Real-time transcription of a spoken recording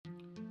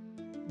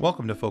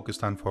Welcome to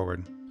Focused on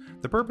Forward.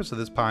 The purpose of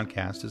this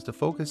podcast is to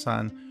focus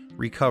on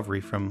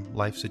recovery from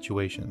life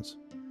situations,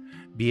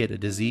 be it a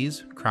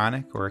disease,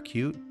 chronic or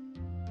acute,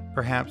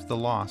 perhaps the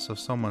loss of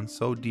someone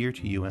so dear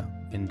to you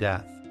in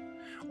death,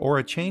 or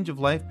a change of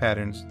life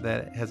patterns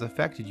that has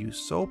affected you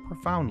so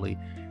profoundly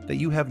that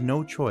you have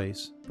no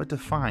choice but to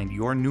find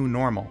your new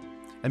normal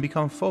and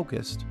become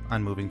focused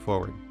on moving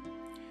forward.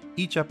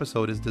 Each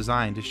episode is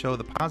designed to show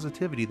the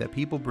positivity that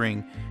people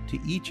bring to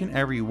each and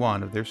every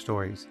one of their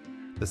stories,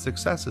 the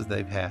successes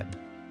they've had,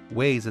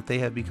 ways that they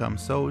have become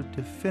so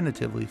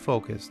definitively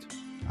focused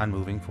on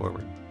moving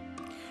forward.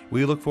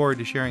 We look forward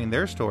to sharing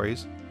their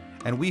stories,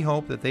 and we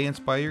hope that they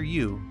inspire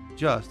you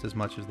just as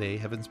much as they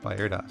have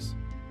inspired us.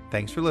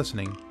 Thanks for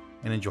listening,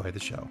 and enjoy the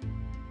show.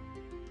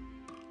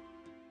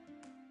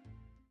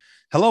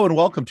 Hello, and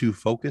welcome to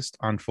Focused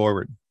on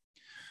Forward.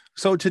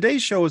 So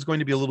today's show is going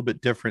to be a little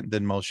bit different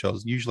than most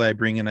shows. Usually I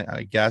bring in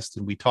a guest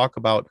and we talk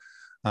about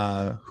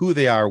who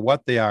they are,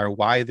 what they are,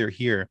 why they're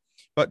here.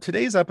 But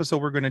today's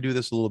episode, we're going to do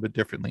this a little bit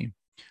differently.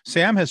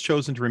 Sam has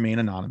chosen to remain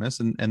anonymous,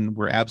 and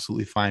we're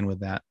absolutely fine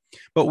with that.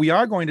 But we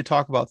are going to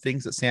talk about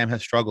things that Sam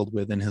has struggled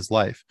with in his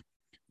life.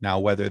 Now,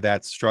 whether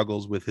that's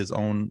struggles with his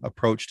own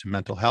approach to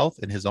mental health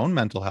and his own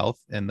mental health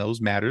and those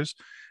matters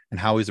and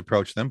how he's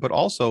approached them, but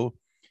also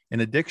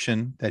an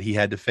addiction that he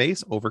had to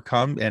face,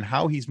 overcome, and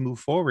how he's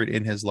moved forward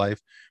in his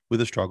life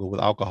with a struggle with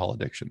alcohol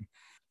addiction.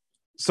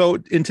 So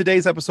in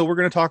today's episode, we're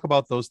going to talk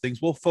about those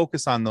things. We'll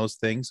focus on those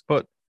things,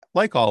 but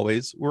like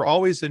always, we're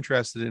always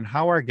interested in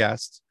how our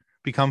guests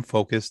become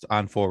focused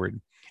on forward.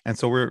 And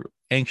so we're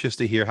anxious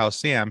to hear how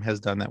Sam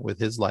has done that with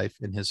his life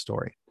and his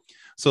story.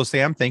 So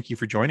Sam, thank you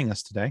for joining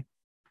us today.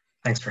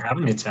 Thanks for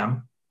having me,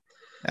 Tim.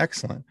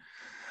 Excellent.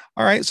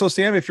 All right. So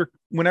Sam,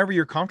 whenever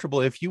you're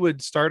comfortable, if you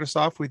would start us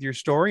off with your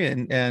story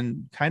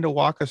and kind of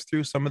walk us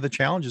through some of the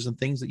challenges and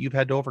things that you've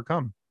had to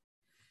overcome.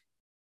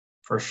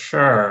 For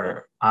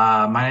sure.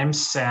 My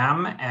name's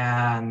Sam,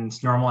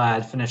 and normally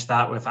I'd finish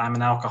that with I'm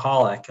an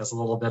alcoholic as a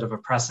little bit of a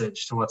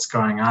presage to what's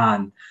going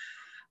on.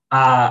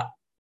 I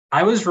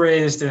was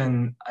raised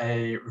in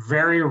a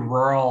very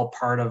rural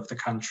part of the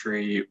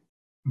country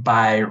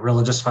by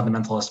religious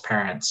fundamentalist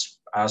parents.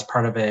 I was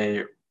part of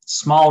a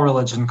small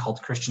religion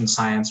called Christian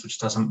Science, which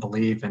doesn't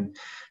believe in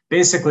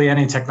basically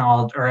any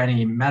technology or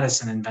any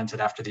medicine invented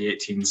after the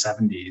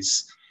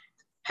 1870s.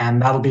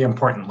 And that'll be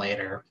important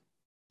later.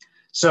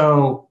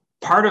 So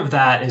part of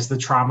that is the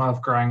trauma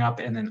of growing up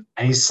in an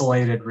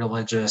isolated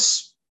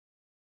religious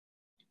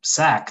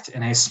sect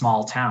in a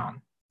small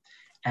town.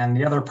 And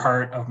the other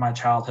part of my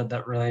childhood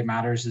that really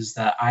matters is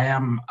that I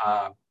am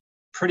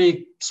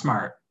pretty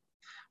smart.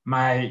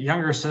 My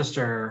younger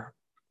sister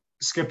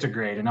skipped a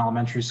grade in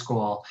elementary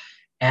school.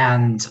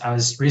 And I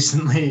was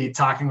recently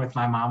talking with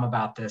my mom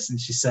about this, and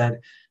she said,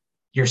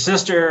 your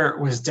sister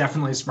was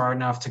definitely smart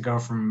enough to go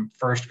from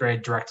first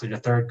grade directly to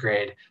third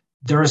grade.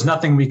 There was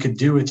nothing we could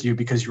do with you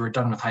because you were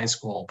done with high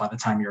school by the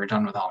time you were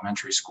done with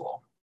elementary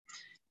school.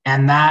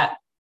 And that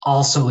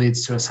also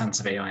leads to a sense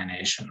of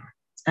alienation.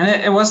 And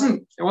it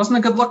wasn't a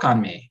good look on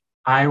me.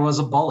 I was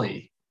a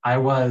bully. I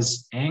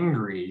was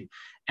angry,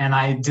 and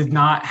I did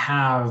not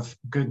have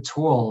good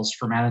tools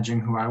for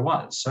managing who I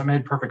was. So it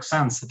made perfect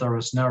sense that there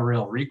was no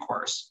real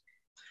recourse.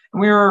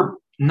 And we were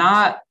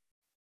not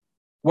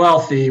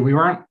wealthy. We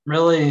weren't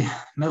really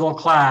middle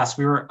class.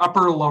 We were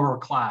upper lower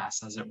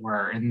class, as it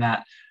were, in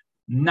that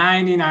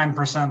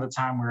 99% of the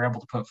time we were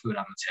able to put food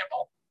on the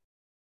table.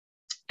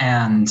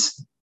 And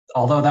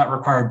although that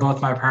required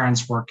both my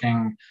parents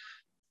working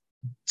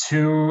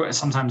 2,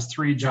 sometimes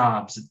 3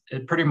 jobs,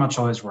 it pretty much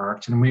always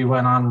worked. And we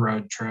went on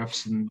road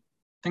trips and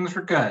things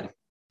were good.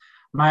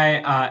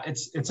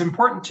 It's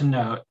important to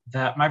note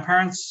that my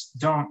parents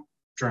don't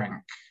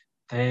drink.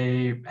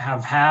 They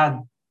have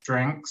had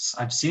drinks.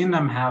 I've seen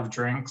them have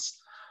drinks,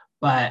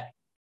 but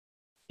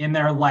in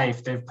their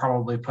life, they've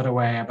probably put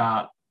away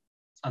about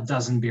a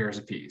dozen beers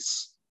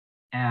apiece.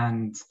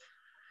 And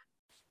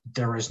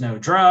there was no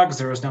drugs,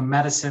 there was no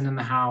medicine in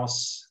the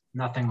house,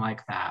 nothing like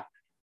that.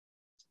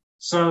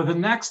 So the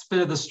next bit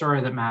of the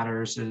story that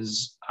matters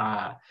is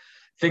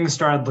things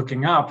started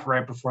looking up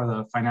right before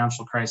the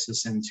financial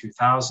crisis in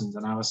 2000,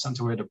 and I was sent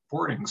away to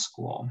boarding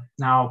school.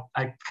 Now,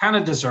 I kind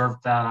of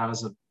deserved that. I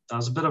was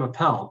a bit of a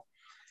pill.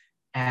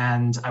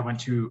 And I went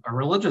to a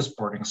religious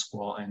boarding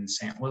school in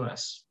St.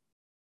 Louis.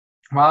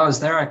 While I was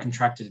there, I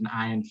contracted an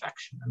eye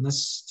infection. And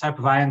this type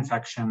of eye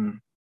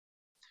infection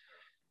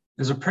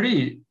is a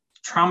pretty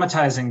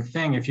traumatizing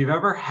thing. If you've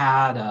ever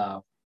had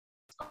a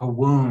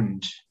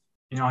wound,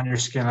 on your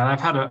skin, and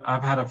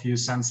I've had a few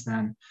since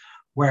then,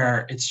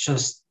 where it's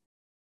just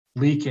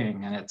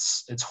leaking and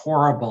it's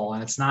horrible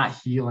and it's not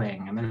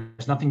healing and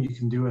there's nothing you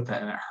can do with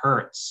it and it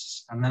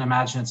hurts. And then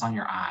imagine it's on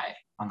your eye,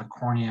 on the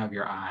cornea of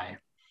your eye.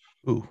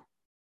 Ooh.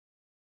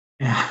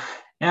 Yeah.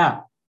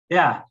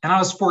 And I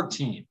was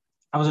 14.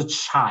 I was a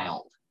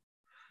child.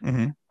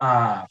 Mm-hmm.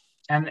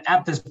 And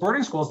at this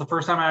boarding school, it's the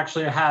first time I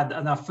actually had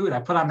enough food.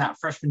 I put on that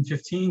freshman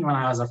 15 when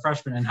I was a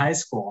freshman in high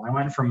school. I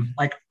went from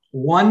like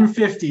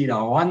 150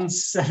 to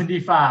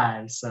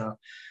 175. So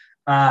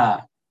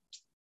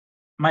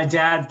my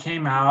dad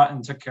came out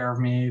and took care of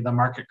me. The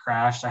market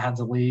crashed. I had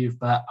to leave,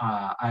 but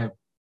I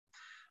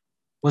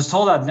was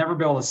told I'd never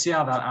be able to see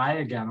out that eye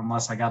again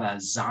unless I got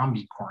a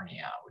zombie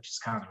cornea, which is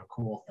kind of a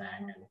cool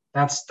thing. And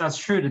that's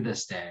true to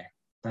this day,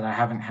 that I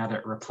haven't had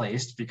it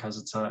replaced because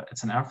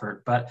it's an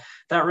effort. But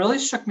that really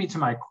shook me to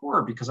my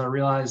core, because I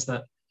realized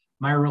that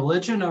my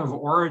religion of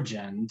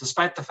origin,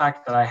 despite the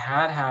fact that I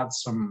had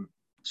some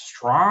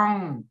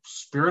strong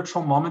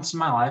spiritual moments in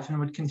my life and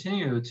would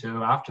continue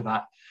to after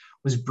that,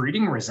 was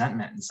breeding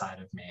resentment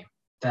inside of me,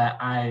 that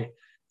I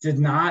did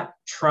not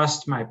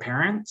trust my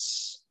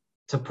parents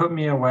to put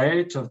me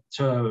away, to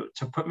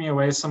put me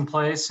away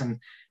someplace. And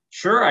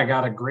sure, I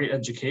got a great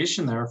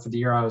education there for the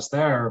year I was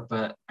there,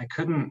 but I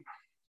couldn't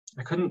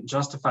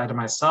justify to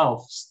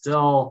myself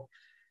still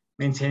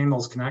maintaining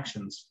those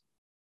connections.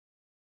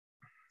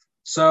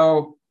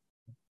 So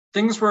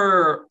things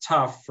were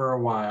tough for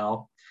a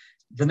while.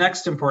 The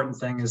next important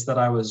thing is that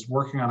I was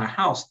working on a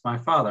house with my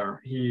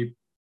father. He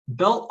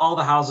built all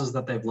the houses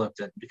that they've lived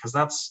in, because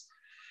that's,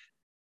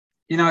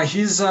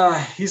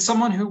 he's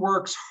someone who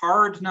works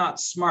hard, not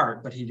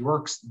smart, but he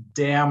works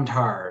damned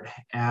hard.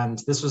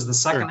 And this was the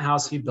second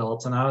house he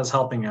built, and I was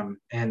helping him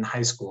in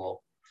high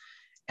school.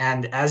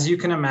 And as you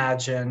can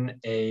imagine,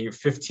 a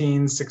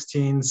 15,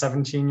 16,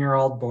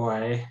 17-year-old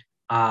boy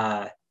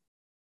and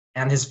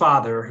his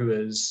father, who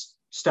is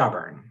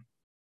stubborn,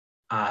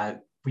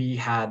 we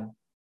had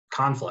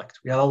conflict.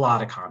 We had a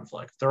lot of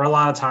conflict. There were a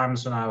lot of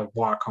times when I would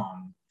walk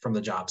home from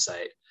the job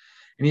site,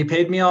 and he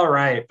paid me all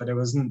right, but it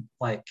wasn't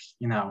like,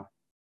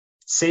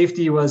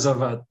 safety was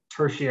of a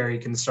tertiary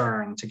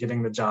concern to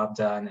getting the job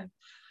done. And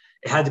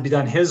it had to be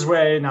done his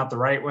way, not the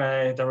right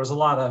way. There was a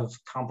lot of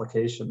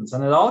complications,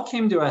 and it all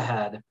came to a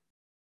head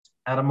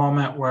at a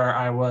moment where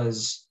I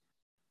was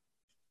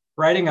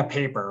writing a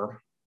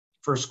paper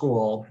for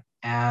school,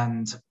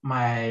 and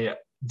my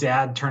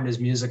dad turned his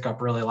music up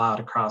really loud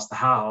across the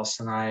house.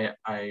 And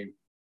I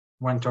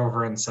went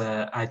over and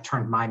said, I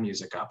turned my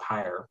music up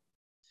higher,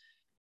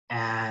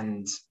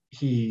 and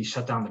he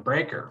shut down the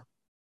breaker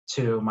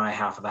to my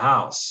half of the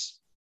house.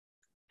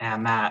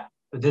 And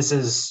this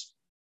is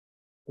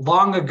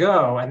long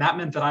ago, and that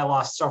meant that I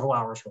lost several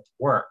hours worth of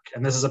work.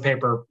 And this is a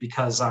paper,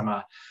 because I'm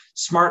a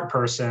smart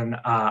person,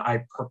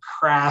 I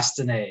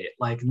procrastinate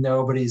like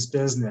nobody's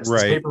business.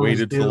 Right.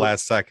 Waited till the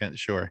last second.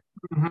 Sure.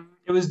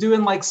 It was due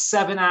in like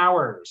 7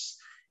 hours.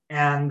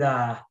 And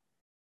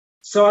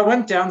so I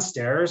went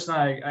downstairs and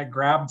I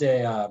grabbed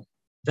the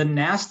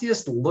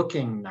nastiest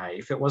looking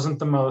knife. It wasn't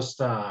the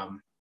most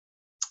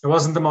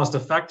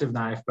effective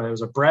knife, but it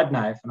was a bread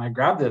knife. And I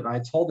grabbed it, and I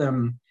told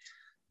him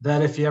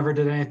that if he ever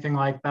did anything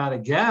like that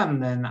again,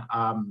 then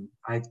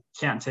I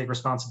can't take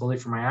responsibility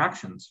for my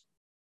actions.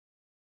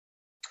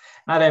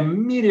 And I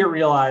immediately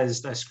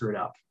realized I screwed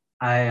up.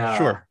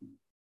 Sure.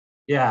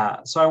 Yeah.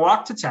 So I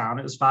walked to town.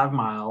 It was 5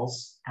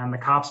 miles, and the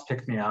cops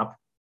picked me up.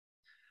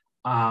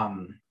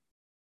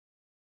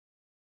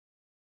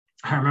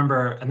 I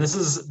remember, and this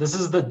is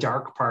the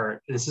dark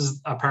part. This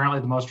is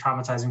apparently the most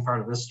traumatizing part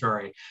of this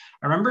story.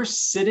 I remember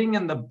sitting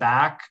in the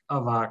back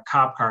of a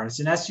cop car. It's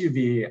an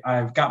SUV.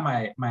 I've got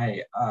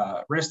my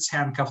wrists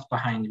handcuffed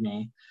behind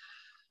me,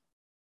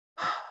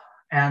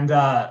 and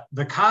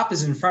the cop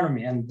is in front of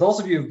me. And those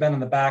of you who've been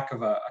in the back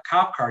of a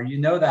cop car, you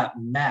know that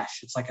mesh.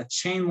 It's like a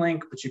chain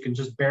link, but you can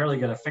just barely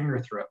get a finger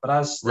through it. But I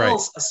was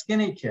still a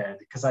skinny kid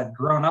because I'd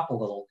grown up a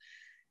little.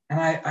 And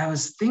I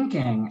was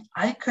thinking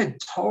I could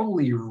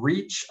totally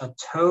reach a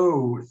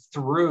toe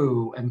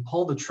through and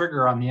pull the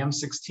trigger on the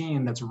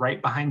M16 that's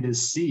right behind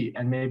his seat,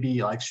 and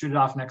maybe like shoot it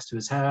off next to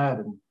his head.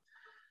 And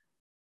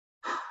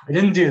I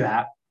didn't do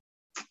that.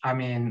 I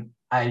mean,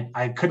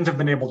 I couldn't have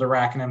been able to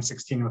rack an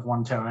M16 with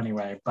one toe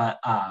anyway, but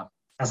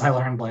as I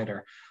learned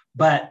later.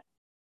 But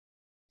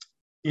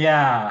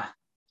yeah,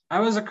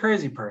 I was a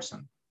crazy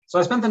person. So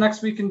I spent the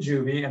next week in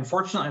juvie, and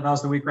fortunately that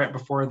was the week right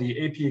before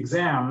the AP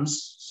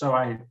exams. So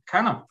I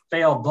kind of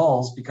failed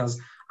those because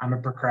I'm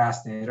a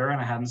procrastinator and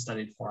I hadn't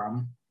studied for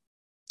them.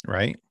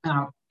 Right.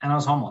 And I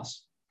was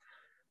homeless.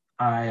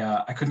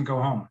 I couldn't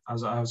go home. I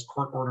was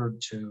court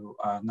ordered to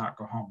not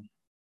go home.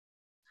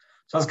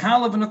 So I was kind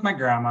of living with my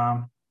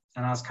grandma,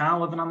 and I was kind of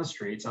living on the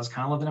streets. I was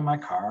kind of living in my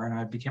car, and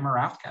I became a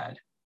raft guide,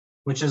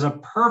 which is a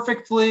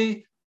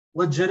perfectly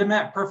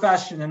legitimate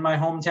profession in my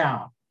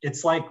hometown.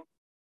 It's like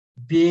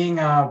being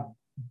a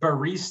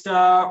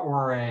barista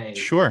or a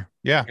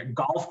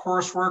golf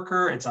course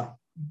worker. It's a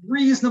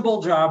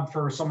reasonable job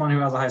for someone who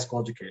has a high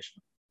school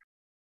education.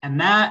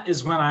 And that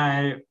is when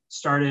I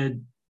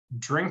started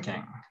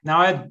drinking.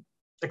 Now, I'd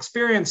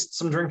experienced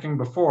some drinking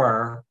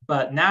before,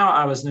 but now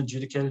I was an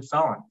adjudicated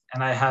felon,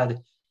 and I had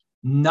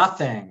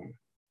nothing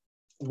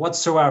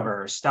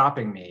whatsoever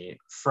stopping me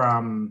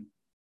from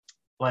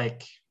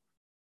like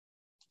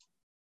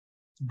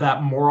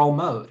that moral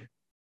mode.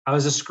 I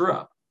was a screw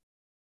up.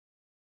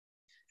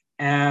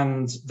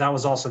 And that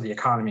was also the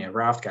economy of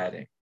raft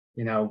guiding.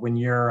 You know, when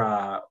you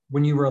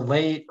were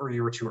late or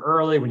you were too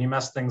early, when you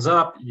messed things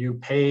up, you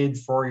paid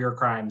for your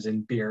crimes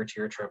in beer to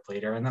your trip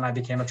leader. And then I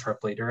became a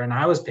trip leader, and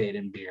I was paid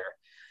in beer.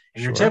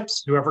 And your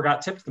tips, whoever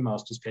got tipped the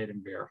most was paid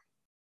in beer.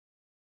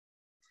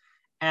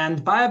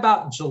 And by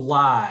about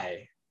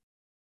July,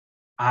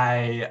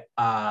 I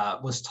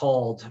was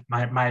told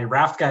my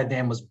raft guide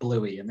name was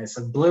Bluey. And they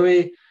said,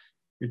 Bluey,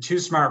 you're too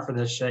smart for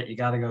this shit. You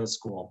got to go to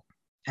school.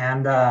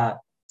 And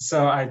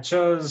so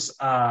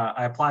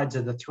I applied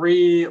to the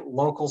 3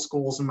 local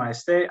schools in my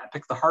state. I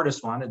picked the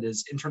hardest one. It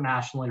is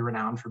internationally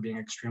renowned for being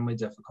extremely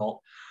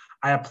difficult.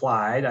 I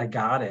applied, I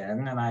got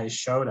in, and I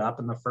showed up.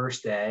 And the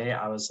first day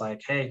I was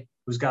like, hey,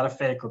 who's got a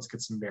fake? Let's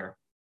get some beer.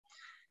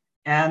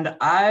 And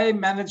I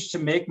managed to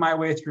make my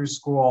way through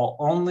school,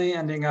 only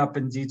ending up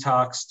in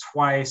detox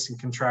twice and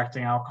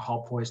contracting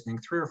alcohol poisoning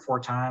 3 or 4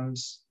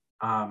 times.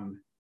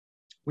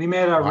 We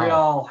made a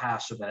real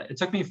hash of it. It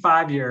took me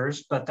 5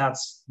 years, but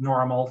that's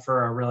normal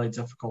for a really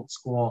difficult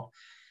school.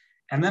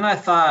 And then I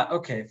thought,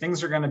 okay,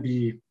 things are going to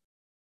be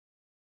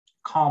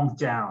calmed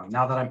down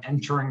now that I'm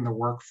entering the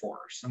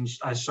workforce. And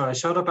so I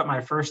showed up at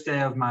my first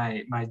day of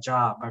my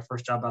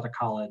first job out of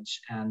college,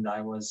 and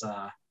I was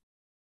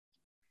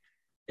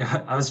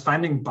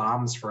finding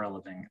bombs for a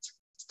living. It's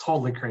a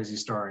totally crazy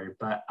story,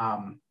 but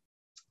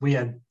we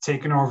had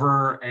taken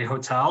over a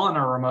hotel in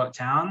a remote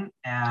town,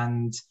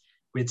 and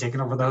we had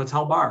taken over the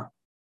hotel bar.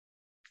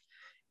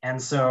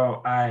 And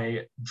so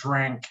I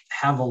drank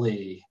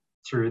heavily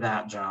through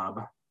that job.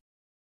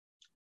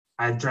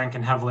 I drank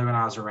heavily when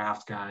I was a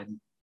raft guide.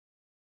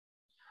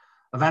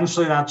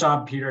 Eventually that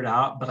job petered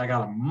out, but I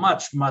got a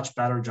much, much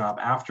better job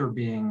after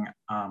being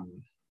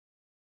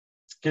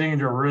getting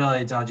into a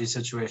really dodgy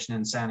situation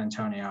in San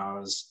Antonio. I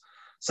was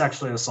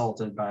sexually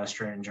assaulted by a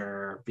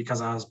stranger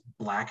because I was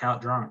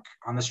blackout drunk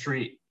on the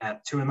street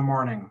at 2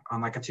 a.m.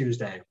 on like a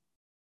Tuesday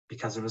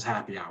because it was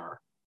happy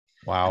hour.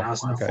 Wow. And I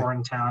was in a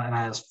foreign town, and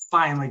I was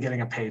finally getting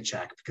a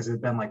paycheck because it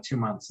had been like 2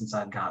 months since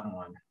I'd gotten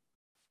one.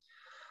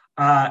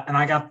 And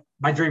I got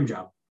my dream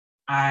job.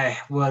 I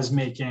was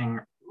making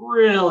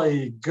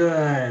really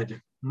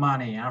good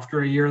money.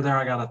 After a year there,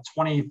 I got a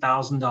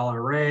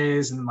 $20,000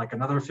 raise and like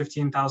another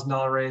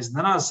 $15,000 raise. And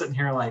then I was sitting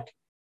here like,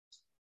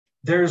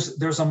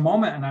 there's a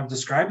moment, and I've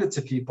described it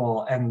to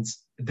people, and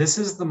this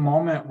is the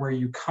moment where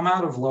you come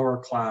out of lower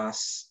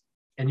class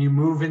and you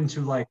move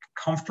into like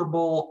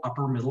comfortable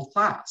upper middle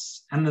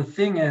class. And the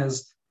thing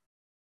is,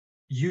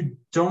 you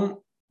don't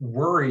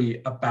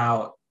worry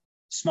about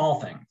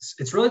small things.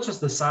 It's really just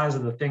the size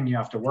of the thing you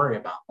have to worry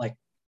about. Like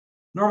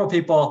normal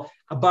people,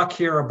 a buck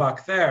here, a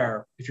buck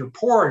there. If you're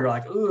poor, you're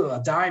like, ooh,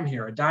 a dime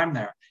here, a dime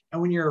there.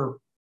 And when you're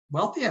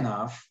wealthy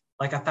enough,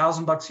 like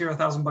 $1,000 here,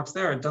 $1,000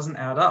 there, it doesn't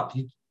add up.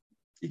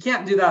 You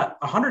can't do that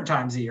 100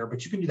 times a year,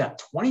 but you can do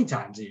that 20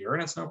 times a year,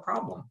 and it's no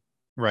problem.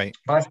 Right.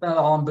 But I spent it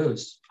all on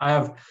booze. I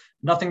have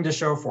nothing to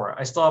show for it.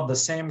 I still have the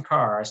same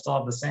car. I still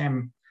have the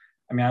same.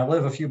 I mean, I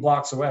live a few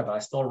blocks away, but I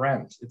still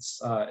rent.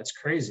 It's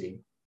crazy.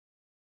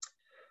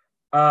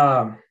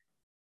 I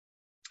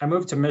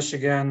moved to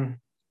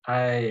Michigan.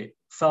 I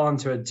fell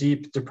into a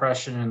deep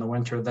depression in the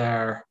winter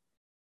there,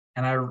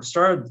 and I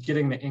started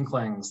getting the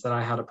inklings that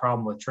I had a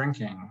problem with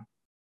drinking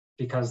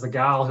because the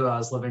gal who I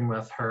was living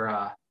with,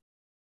 her,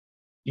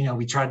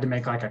 we tried to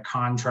make like a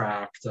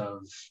contract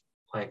of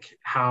like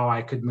how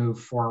I could move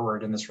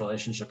forward in this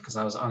relationship because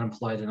I was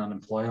unemployed and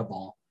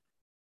unemployable.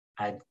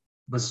 I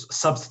was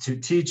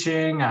substitute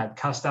teaching. I'd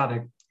cussed out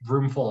a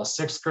room full of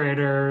 6th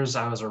graders.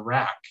 I was a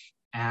wreck.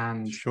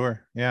 And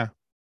sure, yeah.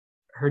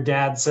 Her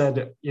dad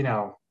said,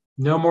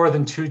 no more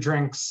than 2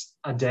 drinks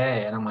a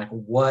day. And I'm like,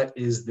 what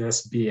is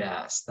this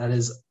BS? That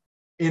is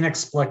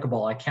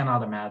inexplicable. I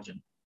cannot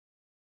imagine.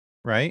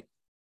 Right.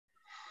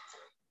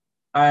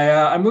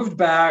 I moved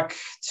back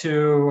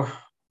to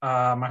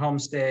my home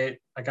state.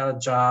 I got a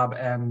job,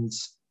 and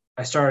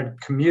I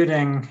started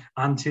commuting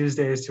on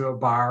Tuesdays to a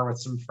bar with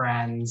some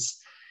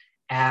friends.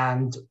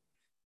 And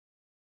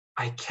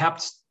I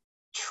kept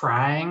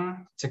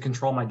trying to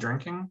control my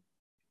drinking.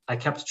 I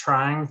kept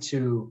trying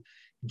to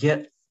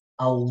get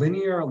a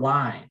linear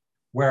line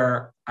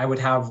where I would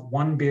have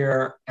 1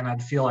 beer and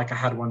I'd feel like I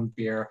had 1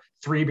 beer,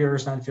 3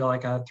 beers and I'd feel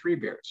like I had 3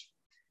 beers.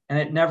 And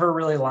it never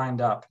really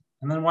lined up.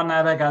 And then one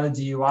night I got a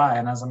DUI,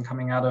 and as I'm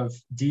coming out of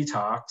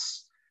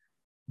detox,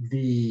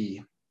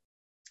 the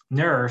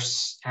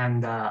nurse,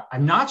 and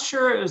I'm not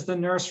sure it was the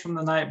nurse from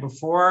the night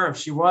before. If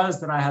she was,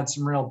 then I had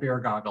some real beer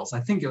goggles. I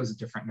think it was a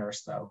different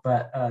nurse though.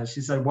 But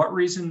she said, what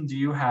reason do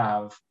you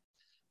have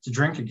to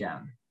drink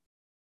again?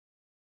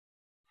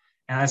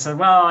 And I said,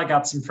 well, I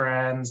got some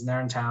friends and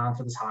they're in town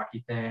for this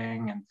hockey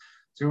thing. And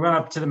so we went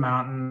up to the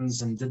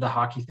mountains and did the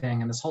hockey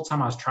thing. And this whole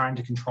time I was trying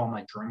to control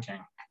my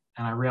drinking.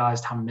 And I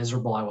realized how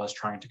miserable I was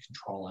trying to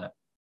control it.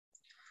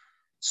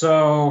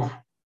 So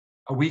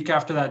a week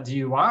after that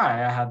DUI,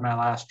 I had my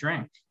last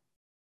drink.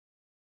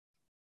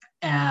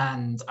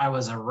 And I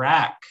was a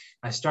wreck.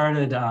 I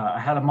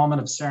had a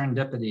moment of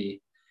serendipity.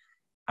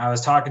 I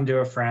was talking to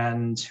a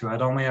friend who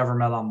I'd only ever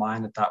met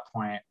online at that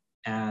point.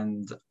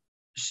 And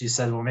she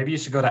said, well, maybe you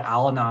should go to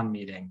Al-Anon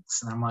meetings.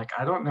 And I'm like,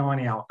 I don't know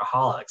any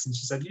alcoholics. And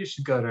she said, you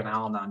should go to an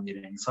Al-Anon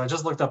meeting. So I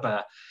just looked up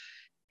a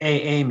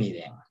AA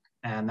meeting.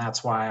 And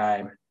that's why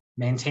I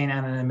maintain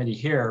anonymity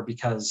here,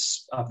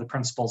 because of the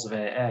principles of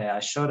AA. I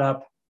showed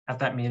up at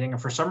that meeting,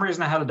 and for some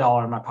reason I had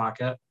 $1 in my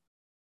pocket.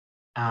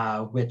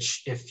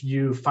 which if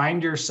you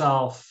find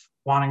yourself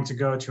wanting to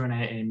go to an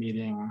AA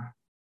meeting,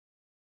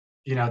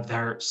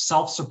 they're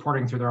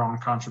self-supporting through their own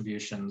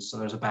contributions. So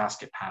there's a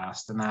basket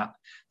passed, and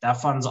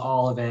that funds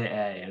all of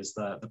AA as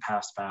the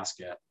passed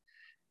basket.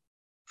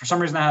 For some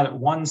reason, I had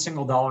one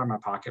single dollar in my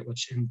pocket,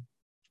 which in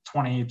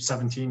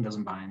 2017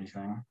 doesn't buy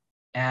anything.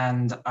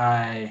 And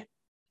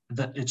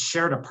it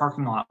shared a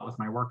parking lot with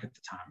my work at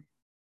the time.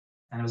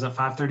 And it was at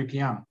 5:30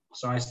 p.m.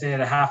 So I stayed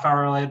a half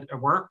hour late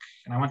at work,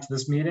 and I went to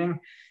this meeting,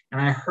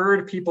 and I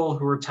heard people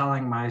who were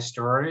telling my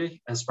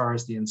story as far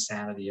as the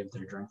insanity of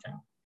their drinking.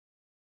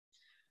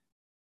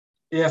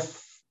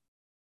 If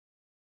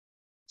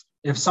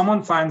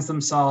someone finds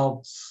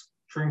themselves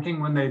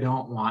drinking when they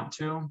don't want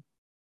to,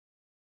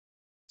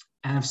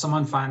 and if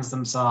someone finds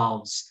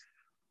themselves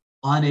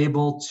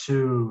unable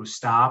to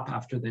stop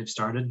after they've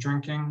started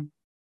drinking,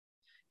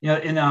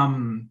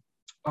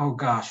 oh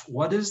gosh,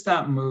 what is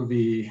that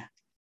movie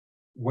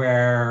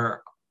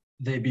where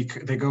they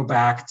go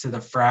back to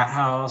the frat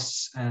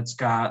house, and it's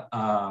got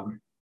not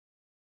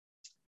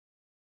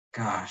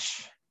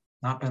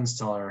Ben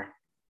Stiller.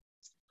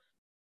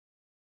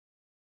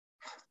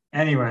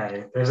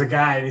 Anyway, there's a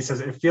guy, and he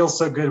says, "It feels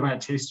so good when it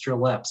tastes your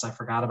lips." I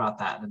forgot about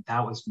that. And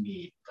that was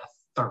me, the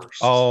thirst.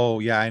 Oh,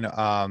 yeah, I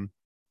know.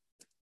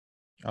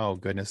 Oh,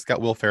 goodness. It's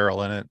got Will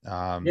Ferrell in it.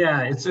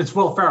 Yeah, it's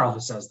Will Ferrell who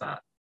says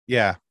that.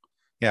 Yeah.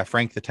 Yeah,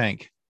 Frank the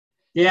Tank.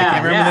 Yeah. I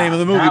can't remember the name of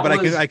the movie, but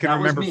I can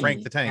remember me.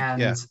 Frank the Tank.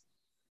 And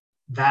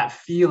that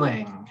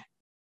feeling,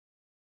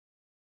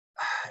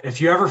 if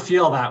you ever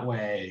feel that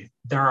way,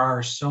 there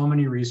are so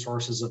many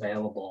resources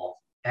available.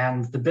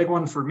 And the big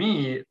one for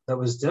me that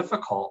was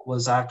difficult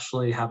was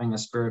actually having a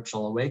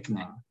spiritual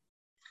awakening,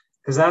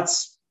 because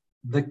that's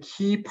the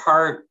key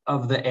part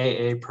of the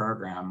AA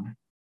program,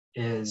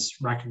 is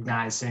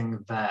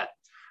recognizing that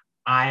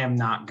I am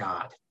not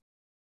God.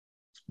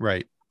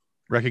 Right.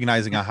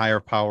 Recognizing a higher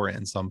power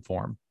in some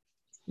form.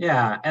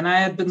 Yeah. And I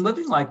had been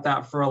living like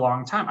that for a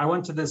long time. I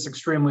went to this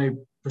extremely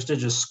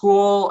prestigious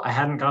school. I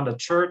hadn't gone to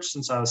church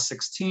since I was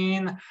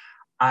 16.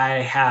 I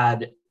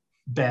had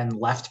been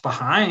left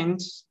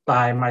behind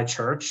by my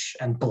church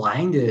and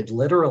blinded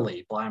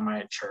literally by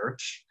my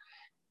church.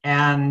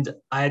 And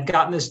I had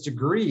gotten this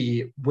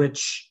degree,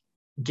 which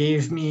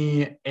gave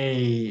me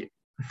a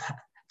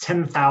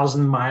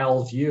 10,000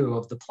 mile view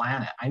of the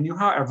planet. I knew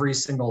how every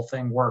single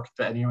thing worked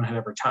that anyone had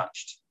ever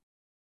touched.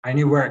 I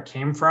knew where it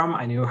came from.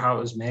 I knew how it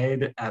was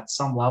made at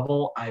some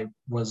level. I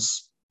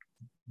was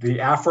the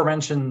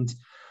aforementioned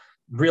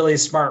really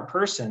smart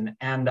person,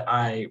 and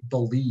I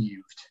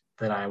believed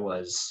that I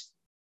was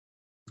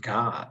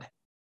God.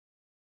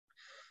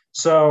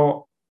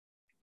 So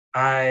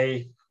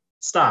I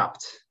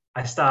stopped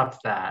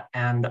that,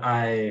 and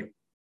I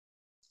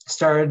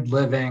started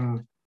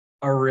living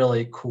a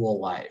really cool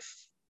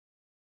life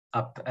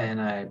up in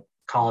a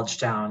college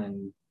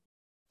town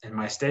in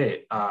my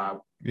state.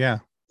 Yeah.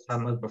 I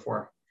hadn't lived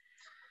before.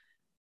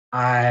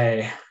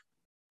 I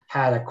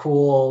had a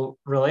cool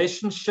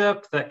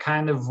relationship that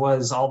kind of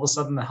was all of a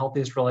sudden the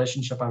healthiest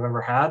relationship I've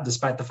ever had,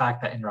 despite the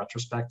fact that in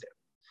retrospect,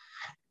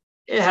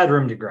 it had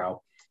room to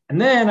grow.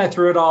 And then I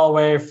threw it all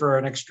away for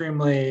an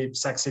extremely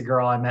sexy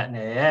girl I met in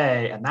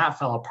AA, and that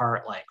fell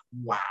apart like,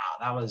 wow,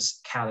 that was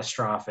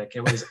catastrophic.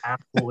 It was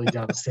absolutely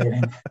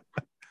devastating.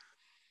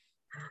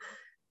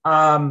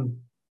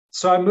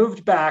 So I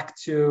moved back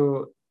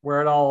to where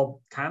it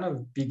all kind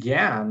of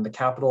began, the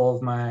capital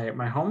of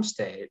my home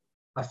state,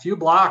 a few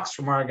blocks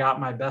from where I got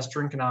my best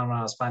drinking on when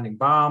I was finding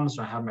bombs,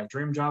 when I had my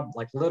dream job,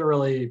 like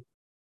literally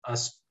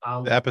the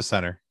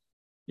epicenter.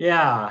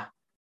 Yeah.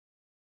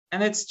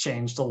 And it's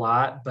changed a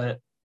lot, but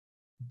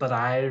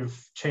I've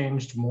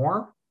changed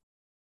more.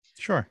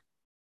 Sure.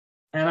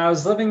 And I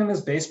was living in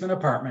this basement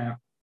apartment,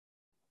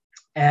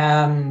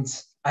 and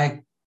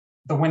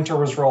the winter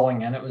was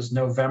rolling in. It was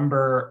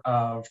November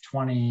of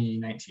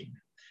 2019.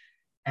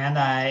 And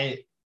I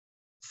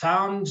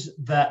found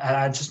that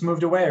I just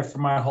moved away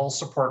from my whole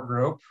support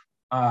group.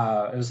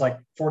 It was like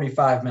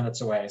 45 minutes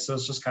away. So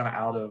it's just kind of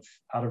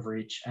out of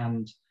reach.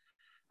 And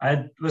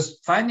I was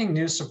finding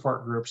new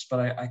support groups, but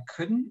I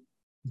couldn't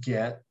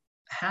get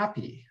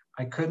happy.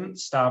 I couldn't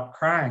stop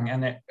crying.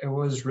 And it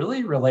was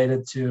really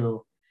related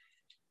to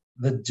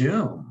the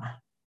doom,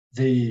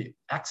 the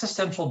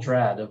existential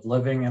dread of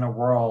living in a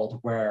world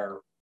where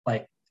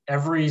like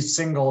every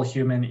single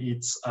human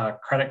eats a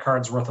credit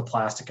card's worth of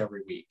plastic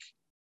every week.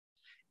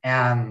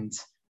 And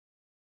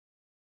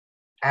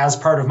as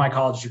part of my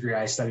college degree,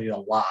 I studied a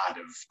lot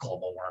of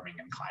global warming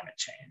and climate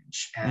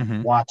change,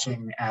 and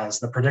watching as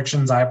the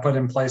predictions I put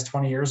in place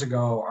 20 years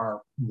ago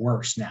are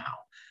worse now,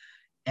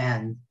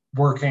 and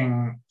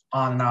working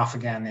on and off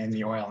again in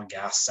the oil and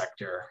gas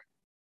sector.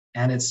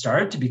 And it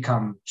started to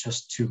become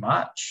just too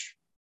much.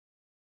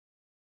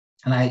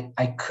 And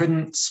I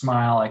couldn't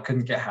smile, I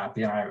couldn't get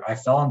happy, and I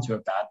fell into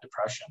a bad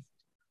depression.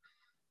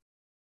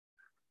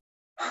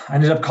 I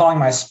ended up calling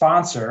my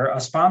sponsor. A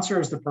sponsor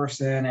is the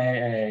person in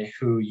AA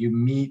who you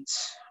meet,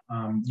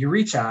 you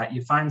reach out,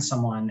 you find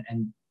someone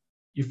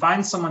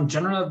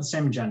generally of the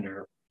same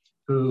gender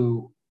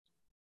who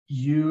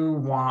you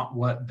want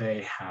what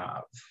they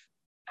have.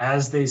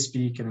 As they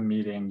speak in a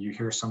meeting, you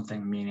hear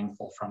something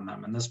meaningful from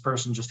them. And this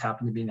person just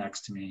happened to be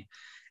next to me.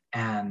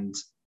 And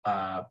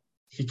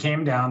he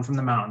came down from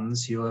the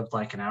mountains. He lived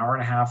like an hour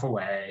and a half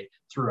away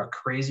through a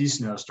crazy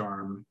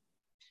snowstorm.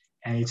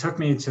 And he took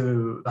me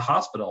to the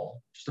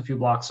hospital just a few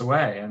blocks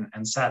away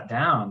and sat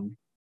down.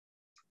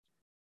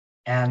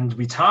 And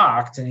we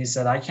talked, and he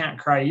said, I can't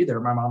cry either.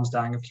 My mom's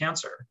dying of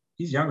cancer.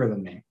 He's younger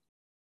than me,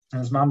 and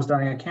his mom's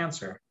dying of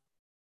cancer.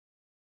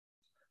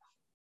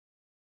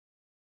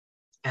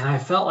 And I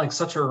felt like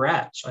such a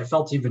wretch. I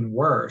felt even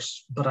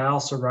worse, but I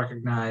also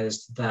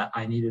recognized that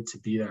I needed to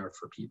be there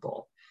for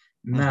people.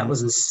 And that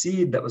was a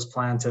seed that was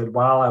planted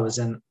while I was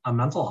in a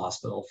mental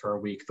hospital for a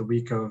week, the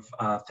week of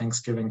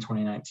Thanksgiving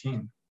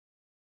 2019.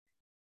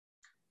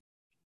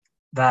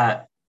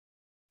 That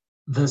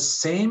the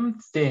same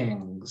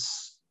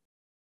things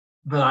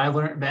that I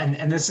learned,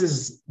 and this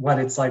is what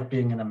it's like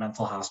being in a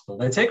mental hospital.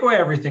 They take away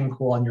everything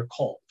cool and you're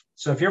cold.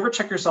 So if you ever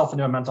check yourself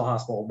into a mental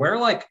hospital,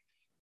 bring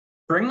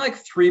like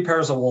 3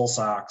 pairs of wool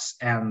socks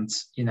and,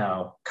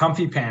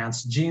 comfy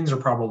pants. Jeans are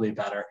probably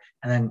better.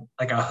 And then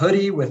like a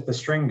hoodie with the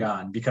string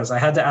gun, because I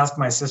had to ask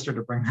my sister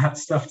to bring that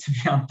stuff to me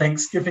on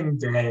Thanksgiving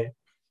Day.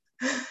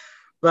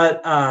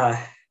 But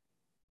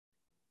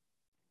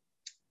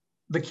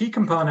the key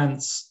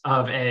components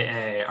of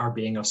AA are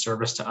being of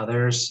service to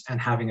others and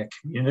having a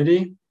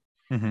community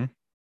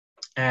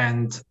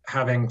and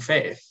having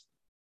faith.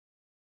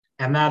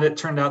 And that it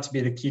turned out to be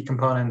the key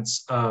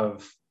components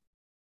of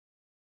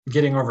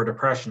getting over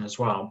depression as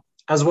well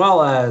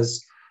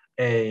as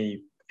a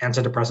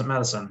antidepressant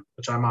medicine,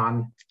 which I'm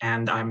on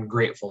and I'm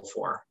grateful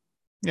for.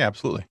 Yeah,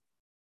 absolutely.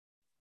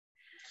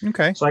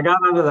 Okay. So I got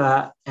onto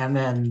that, and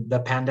then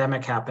the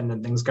pandemic happened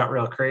and things got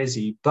real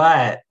crazy,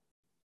 but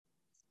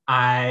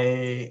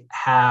I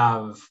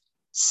have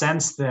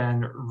since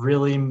then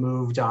really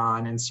moved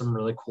on in some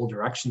really cool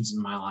directions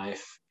in my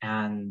life.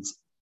 And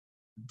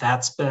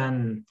that's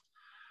been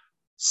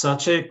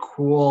such a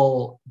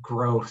cool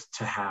growth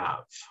to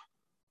have.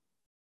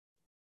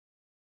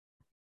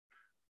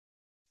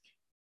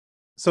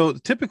 So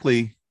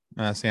typically,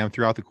 Sam,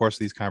 throughout the course of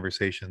these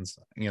conversations,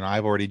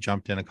 I've already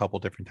jumped in a couple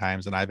different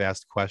times and I've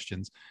asked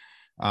questions.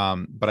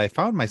 But I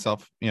found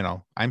myself,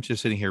 I'm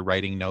just sitting here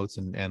writing notes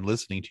and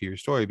listening to your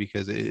story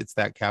because it's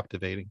that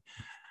captivating.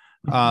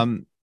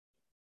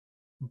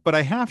 But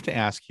I have to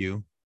ask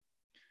you,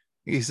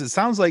 because it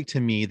sounds like to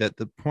me that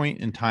the point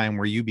in time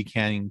where you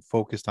became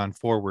focused on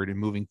forward and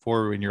moving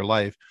forward in your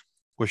life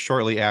was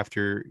shortly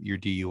after your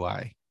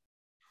DUI.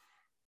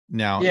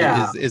 Now,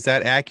 is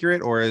that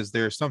accurate, or is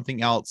there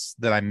something else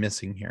that I'm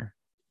missing here?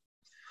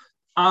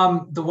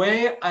 The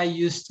way I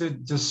used to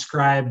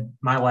describe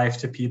my life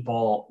to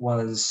people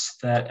was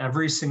that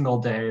every single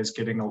day is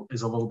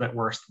a little bit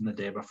worse than the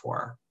day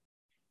before.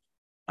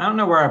 I don't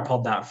know where I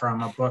pulled that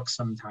from, a book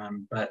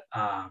sometime, but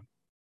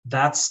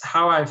that's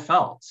how I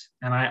felt.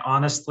 And I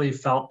honestly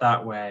felt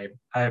that way.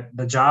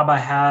 The job I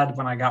had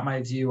when I got my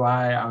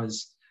DUI, I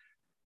was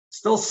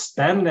still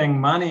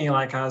spending money.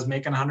 Like I was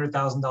making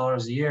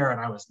 $100,000 a year,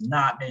 and I was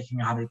not making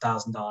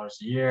 $100,000 a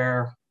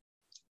year.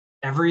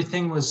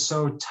 Everything was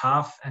so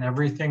tough and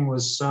everything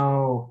was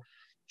so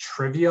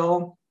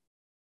trivial.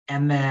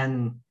 And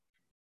then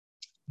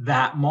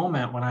that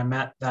moment when I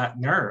met that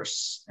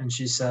nurse and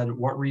she said,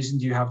 "What reason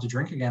do you have to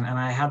drink again?" And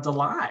I had to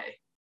lie.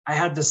 I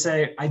had to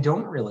say, I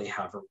don't really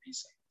have a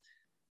reason.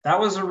 That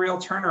was a real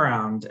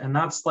turnaround. And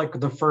that's like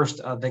the first,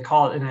 they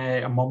call it in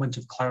a moment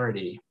of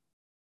clarity.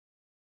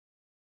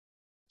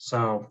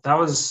 So that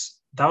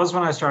was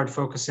when I started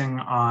focusing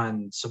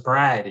on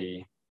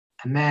sobriety.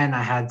 And then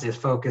I had to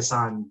focus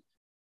on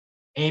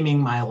aiming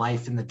my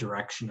life in the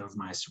direction of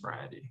my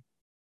sobriety.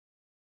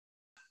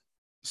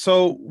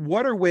 So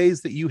what are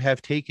ways that you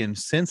have taken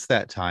since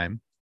that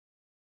time?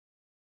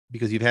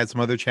 Because you've had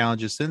some other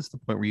challenges since the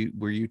point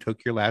where you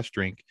took your last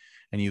drink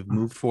and you've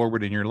moved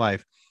forward in your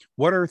life.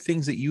 What are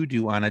things that you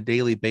do on a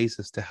daily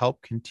basis to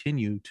help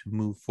continue to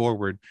move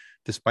forward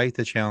despite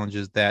the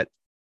challenges that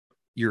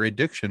your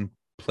addiction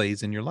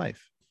plays in your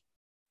life?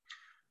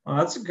 Well,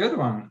 that's a good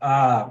one.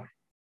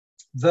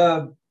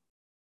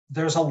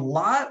 There's a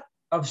lot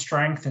of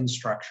strength and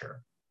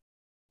structure.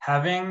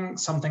 Having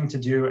something to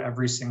do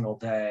every single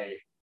day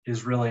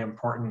is really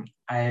important.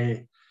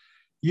 I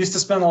used to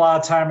spend a lot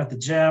of time at the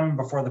gym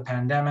before the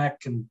pandemic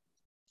and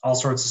all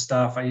sorts of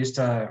stuff. I used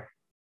to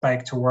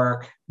bike to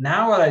work.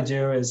 Now what I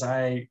do is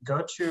I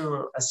go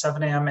to a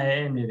 7 a.m.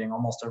 AA meeting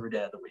almost every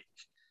day of the week.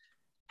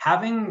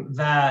 Having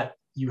that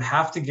you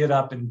have to get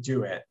up and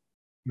do it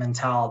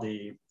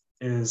mentality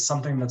is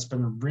something that's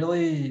been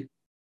really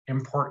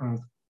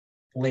important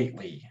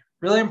lately.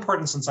 Really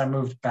important since I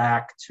moved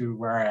back to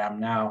where I am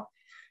now,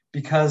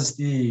 because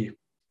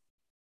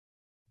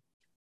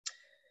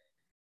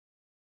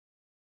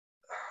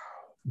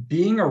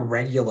being a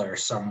regular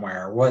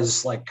somewhere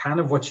was like kind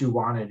of what you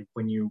wanted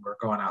when you were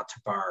going out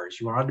to bars.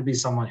 You wanted to be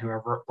someone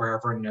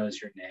wherever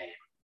knows your name.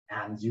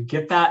 And you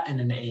get that in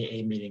an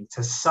AA meeting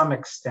to some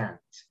extent.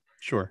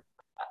 Sure.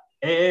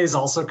 it is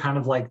also kind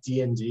of like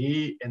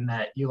D&D in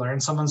that you learn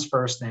someone's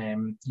first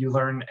name, you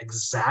learn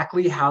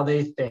exactly how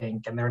they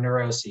think and their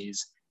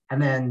neuroses.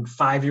 And then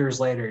 5 years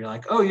later, you're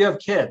like, oh, you have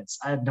kids.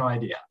 I had no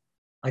idea.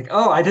 Like,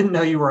 oh, I didn't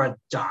know you were a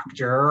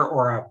doctor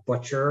or a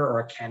butcher or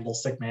a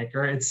candlestick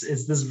maker. It's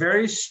this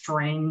very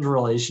strange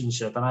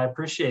relationship. And I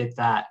appreciate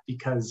that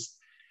because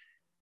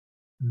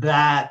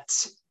that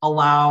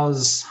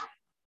allows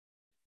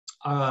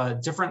a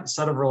different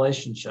set of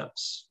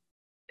relationships.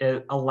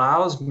 It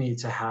allows me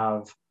to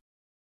have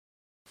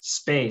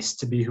space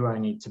to be who I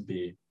need to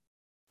be.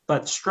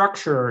 But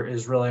structure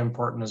is really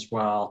important as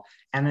well.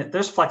 And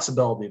there's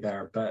flexibility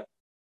there, but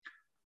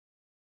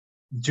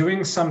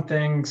doing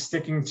something,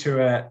 sticking to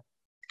it,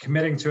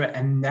 committing to it,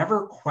 and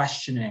never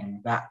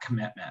questioning that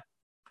commitment.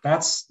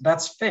 That's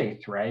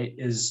faith, right?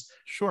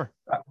 Sure.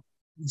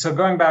 So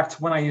going back to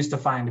when I used to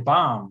find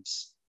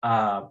bombs,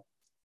 I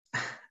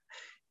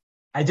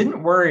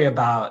didn't worry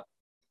about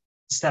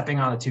stepping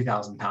on a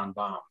 2,000-pound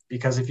bomb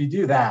because if you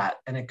do that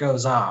and it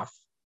goes off,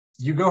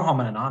 you go home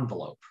in an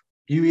envelope.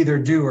 You either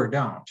do or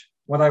don't.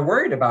 What I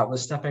worried about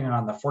was stepping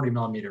on the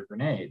 40-millimeter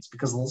grenades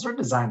because those are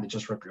designed to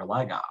just rip your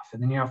leg off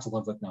and then you have to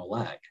live with no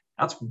leg.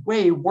 That's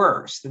way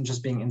worse than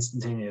just being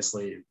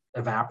instantaneously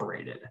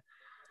evaporated.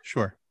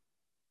 Sure.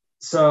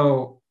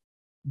 So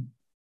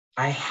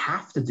I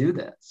have to do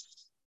this.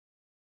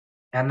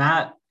 And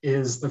that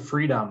is the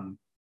freedom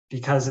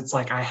because it's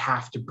like I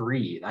have to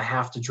breathe. I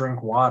have to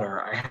drink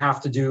water. I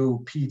have to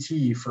do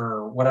PT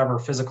for whatever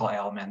physical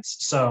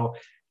ailments. So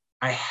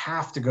I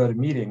have to go to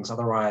meetings,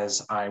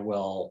 otherwise I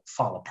will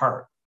fall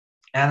apart.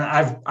 And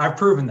I've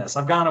proven this.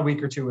 I've gone a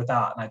week or two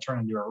without, and I turn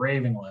into a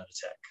raving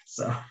lunatic.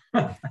 So,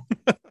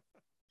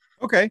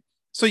 Okay.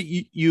 So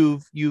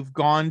you've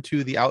gone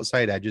to the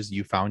outside edges.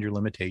 You found your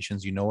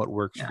limitations. You know what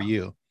works for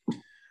you.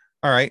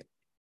 All right.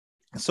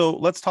 So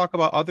let's talk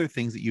about other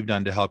things that you've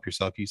done to help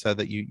yourself. You said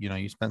that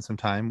you spent some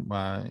time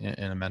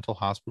in a mental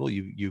hospital.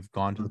 You've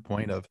gone to the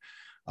point of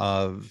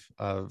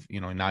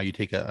now you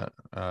take a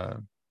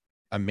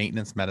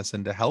maintenance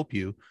medicine to help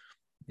you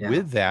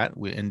with that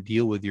and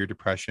deal with your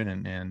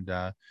depression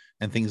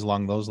and things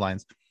along those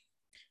lines.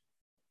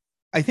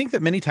 I think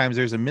that many times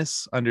there's a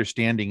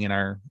misunderstanding in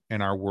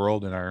our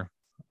world, in our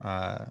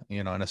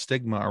and a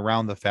stigma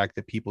around the fact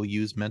that people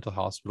use mental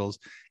hospitals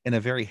in a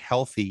very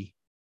healthy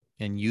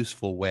and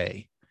useful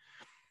way.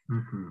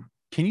 Mm-hmm.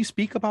 Can you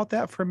speak about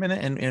that for a minute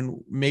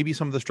and maybe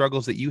some of the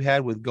struggles that you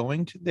had with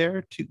going to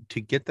there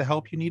to get the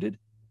help you needed?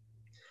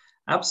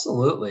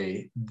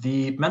 Absolutely.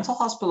 The mental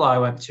hospital I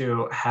went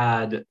to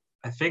had,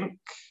 I think,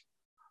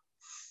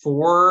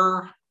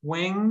 4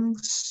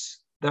 wings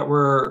that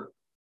were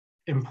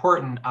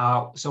important.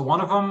 So one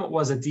of them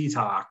was a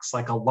detox,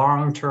 like a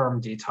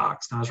long-term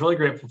detox. And I was really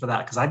grateful for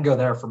that because I'd go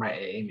there for my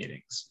AA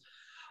meetings.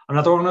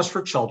 Another one was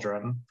for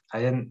children. I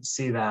didn't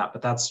see that,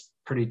 but that's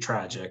pretty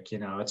tragic.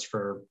 It's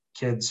for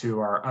kids who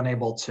are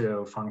unable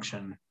to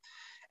function.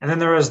 And then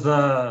there was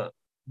the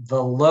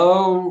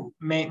low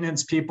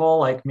maintenance people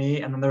like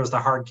me, and then there's the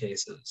hard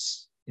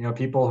cases.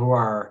 People who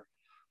are,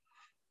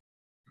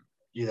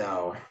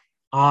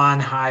 on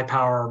high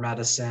power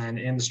medicine,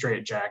 in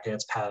straight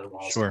jackets, padded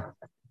walls. Sure.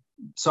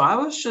 So I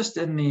was just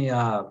in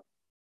the,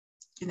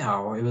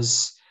 it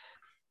was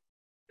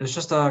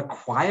just a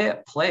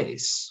quiet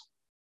place.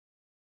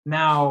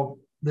 Now,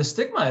 the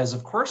stigma is,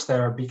 of course,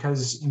 there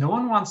because no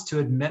one wants to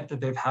admit that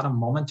they've had a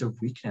moment of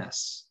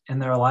weakness in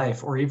their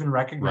life or even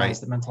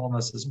recognize that mental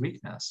illness is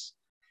weakness.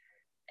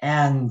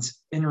 And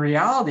in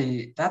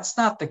reality, that's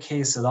not the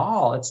case at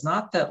all. It's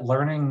not that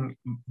learning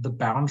the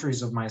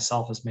boundaries of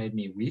myself has made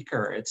me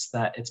weaker. It's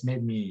that it's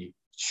made me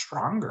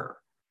stronger.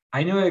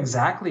 I knew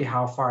exactly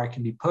how far I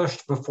can be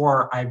pushed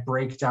before I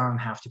break down and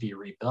have to be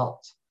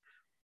rebuilt.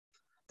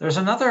 There's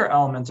another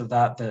element of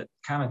that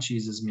kind of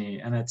cheeses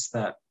me, and it's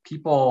that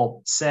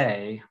people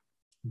say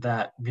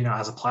that,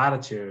 as a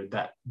platitude,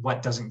 that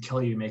what doesn't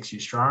kill you makes you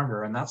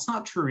stronger. And that's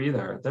not true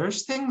either.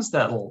 There's things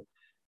that'll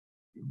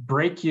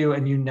break you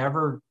and you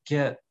never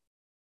get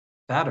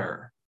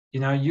better.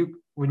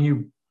 When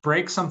you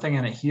break something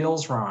and it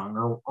heals wrong,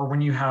 or when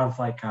you have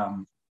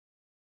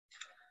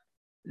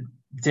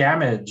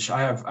damage,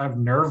 I have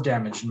nerve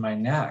damage in my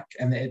neck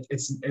and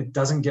it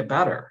doesn't get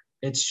better.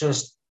 It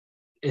just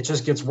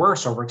gets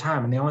worse over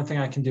time. And the only thing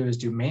I can do is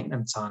do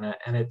maintenance on it.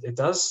 And it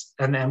does.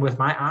 And then with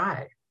my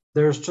eye,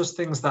 there's just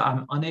things that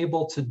I'm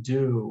unable to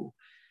do.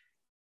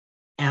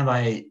 And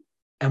I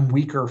am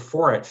weaker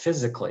for it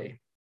physically,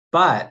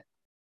 but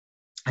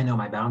I know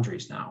my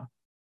boundaries now.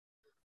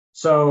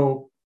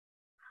 So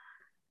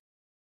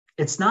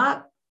it's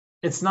not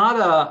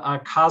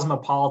a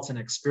cosmopolitan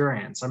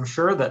experience. I'm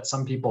sure that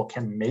some people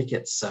can make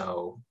it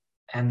so.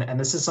 And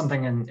this is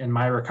something in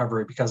my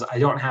recovery, because I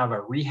don't have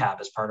a rehab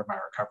as part of my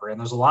recovery. And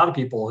there's a lot of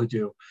people who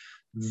do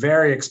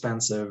very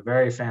expensive,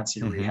 very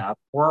fancy rehab,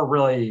 or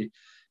really,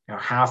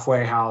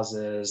 halfway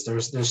houses.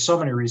 There's so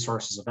many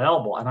resources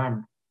available. And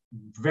I'm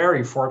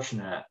very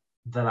fortunate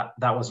that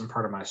wasn't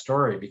part of my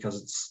story,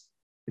 because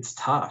it's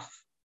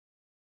tough.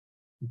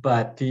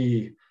 But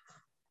the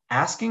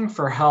asking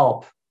for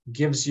help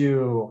gives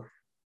you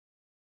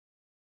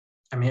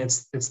I mean,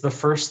 it's the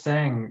first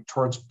thing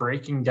towards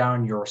breaking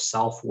down your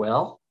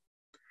self-will.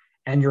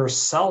 And your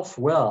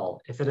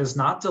self-will, if it has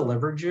not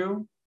delivered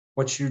you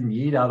what you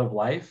need out of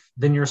life,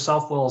 then your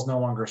self-will is no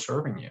longer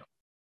serving you.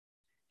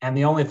 And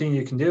the only thing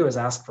you can do is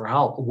ask for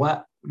help,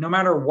 no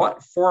matter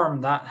what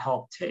form that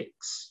help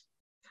takes.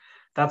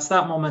 That's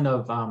that moment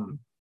of,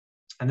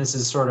 and this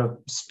is sort of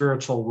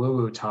spiritual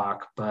woo-woo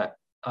talk, but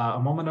a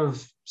moment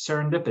of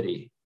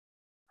serendipity.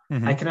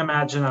 Mm-hmm. I can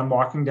imagine I'm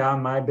walking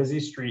down my busy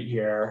street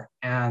here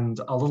and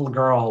a little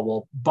girl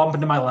will bump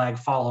into my leg,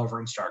 fall over,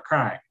 and start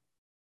crying.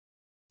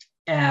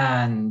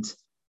 And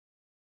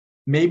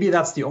maybe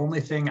that's the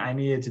only thing I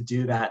needed to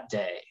do that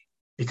day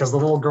because the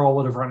little girl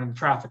would have run into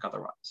traffic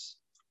otherwise.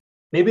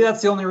 Maybe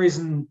that's the only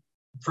reason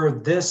for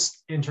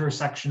this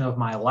intersection of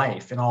my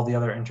life and all the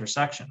other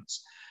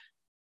intersections.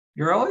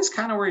 You're always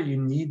kind of where you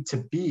need to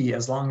be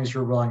as long as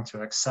you're willing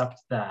to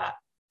accept that.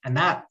 And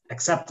that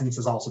acceptance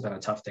has also been a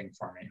tough thing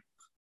for me.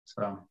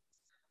 So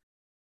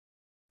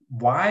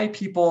why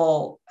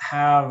people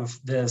have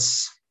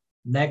this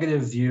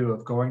negative view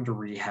of going to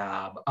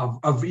rehab,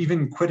 of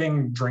even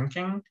quitting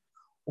drinking,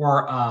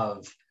 or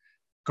of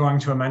going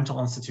to a mental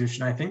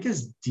institution, I think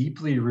is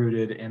deeply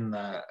rooted in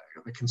the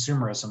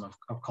consumerism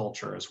of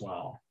culture as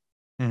well.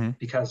 Mm-hmm.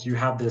 Because you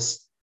have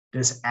this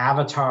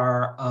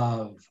avatar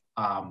of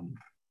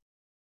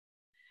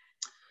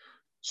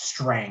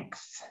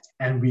strength,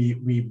 and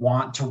we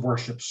want to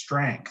worship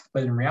strength,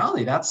 but in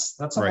reality, that's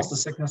almost a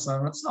sickness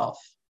in itself.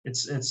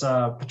 It's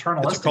a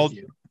paternalistic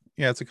view.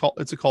 Yeah,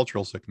 it's a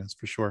cultural sickness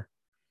for sure.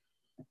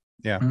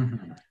 Yeah.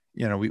 Mm-hmm.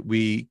 You know,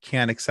 we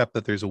can't accept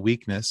that there's a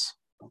weakness,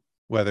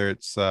 whether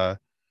it's a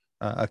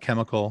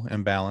chemical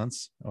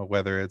imbalance or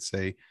whether it's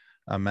a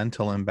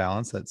mental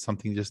imbalance, that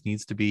something just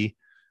needs to be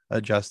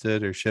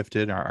adjusted or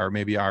shifted, or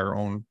maybe our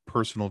own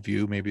personal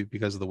view, maybe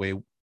because of the way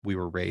we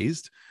were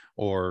raised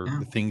or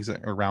the things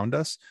around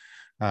us,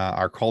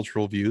 our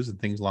cultural views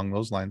and things along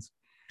those lines.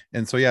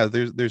 And so, yeah,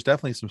 there's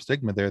definitely some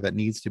stigma there that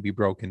needs to be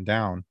broken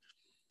down.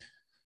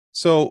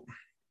 So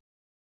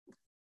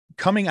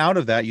coming out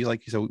of that,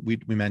 like you said,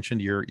 we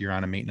mentioned you're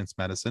on a maintenance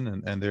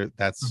medicine, and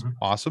that's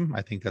awesome.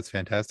 I think that's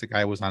fantastic.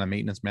 I was on a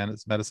maintenance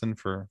medicine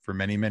for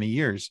many, many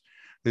years.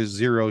 There's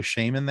zero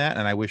shame in that.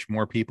 And I wish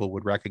more people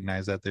would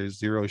recognize that there's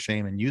zero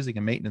shame in using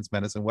a maintenance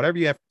medicine, whatever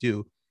you have to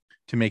do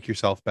to make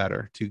yourself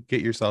better, to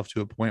get yourself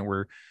to a point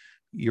where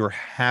you're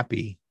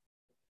happy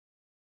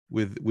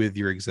with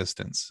your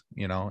existence,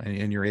 you know,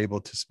 and you're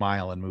able to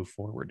smile and move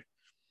forward.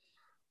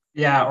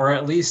 Yeah. Or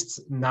at least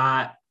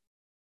not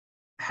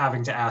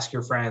having to ask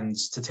your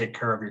friends to take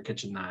care of your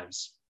kitchen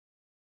knives.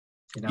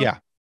 You know?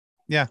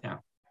 Yeah,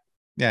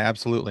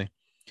 absolutely.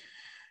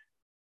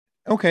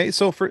 Okay,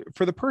 so for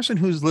the person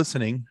who's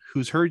listening,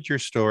 who's heard your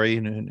story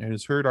and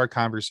has heard our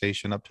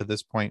conversation up to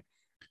this point,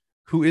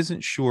 who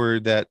isn't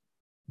sure that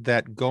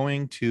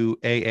going to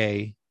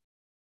AA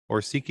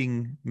or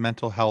seeking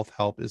mental health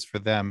help is for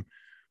them,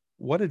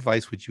 what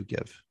advice would you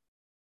give?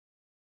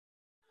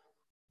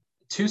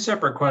 Two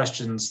separate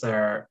questions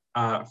there.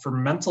 For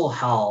mental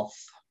health,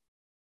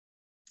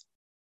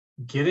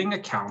 getting a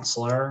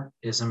counselor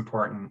is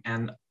important,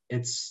 and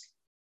it's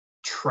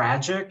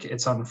tragic,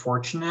 it's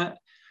unfortunate,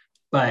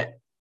 but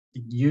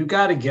you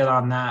got to get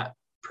on that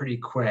pretty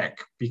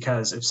quick,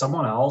 because if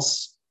someone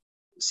else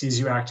sees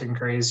you acting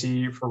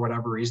crazy for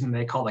whatever reason,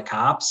 they call the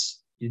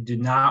cops. You do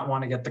not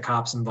want to get the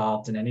cops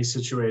involved in any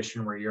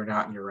situation where you're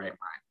not in your right mind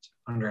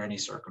under any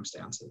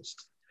circumstances.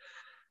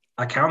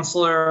 A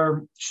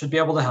counselor should be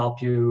able to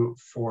help you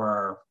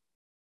for,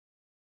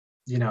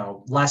 you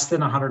know, less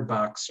than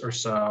 $100 or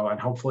so, and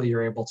hopefully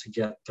you're able to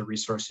get the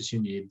resources you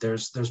need.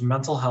 There's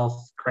mental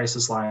health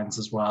crisis lines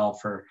as well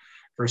for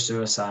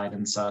suicide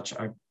and such.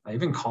 I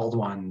even called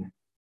one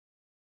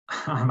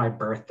on my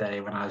birthday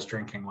when I was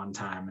drinking one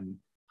time, and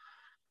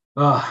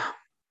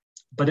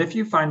but if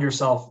you find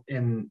yourself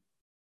in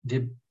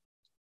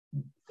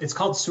it's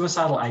called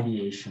suicidal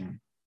ideation,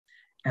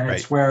 and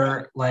it's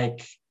where,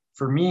 like,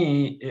 for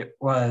me, it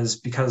was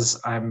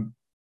because I'm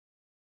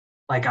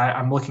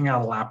looking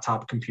at a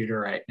laptop computer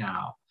right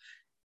now,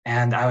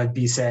 and I would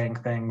be saying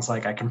things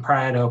like, I can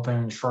pry it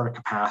open, short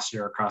a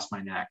capacitor across my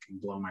neck,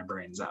 and blow my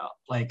brains out.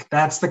 Like,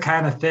 that's the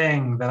kind of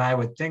thing that I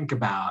would think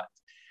about.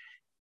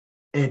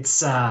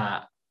 It's,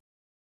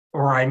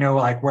 or I know,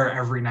 like, where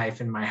every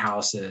knife in my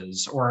house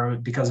is, or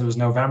because it was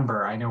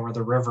November, I know where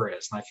the river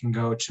is, and I can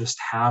go just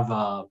have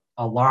a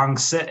long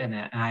sit in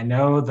it. And I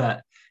know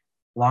that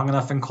long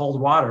enough in cold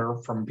water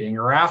from being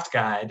a raft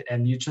guide,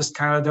 and you just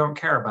kind of don't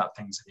care about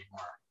things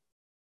anymore.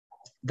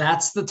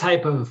 That's the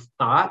type of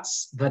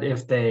thoughts that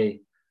if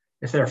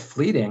they're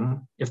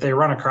fleeting, if they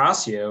run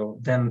across you,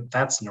 then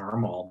that's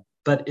normal.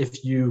 But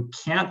if you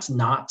can't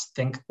not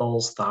think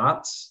those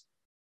thoughts,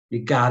 you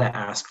got to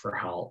ask for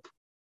help.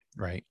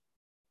 Right.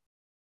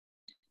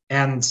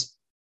 And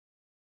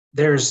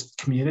there's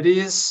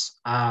communities,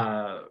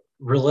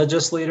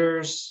 religious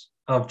leaders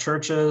of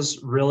churches,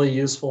 really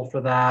useful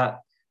for that.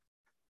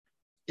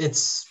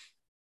 It's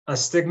a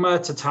stigma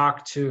to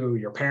talk to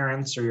your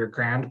parents or your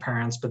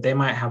grandparents, but they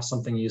might have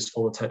something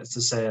useful to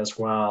say as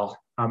well.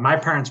 My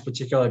parents,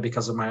 particularly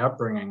because of my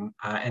upbringing,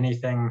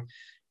 anything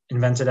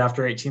invented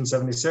after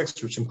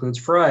 1876, which includes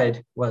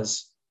Freud,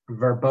 was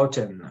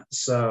verboten.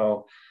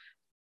 So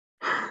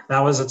that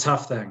was a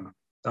tough thing.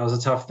 That was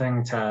a tough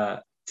thing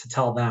to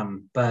tell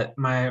them. But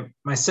my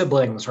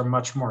siblings are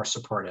much more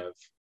supportive.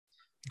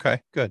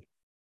 Okay, good.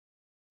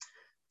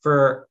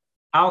 For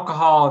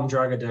alcohol and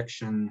drug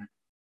addiction,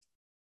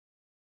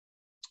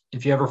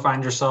 if you ever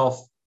find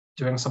yourself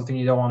doing something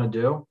you don't want to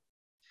do,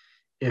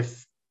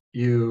 if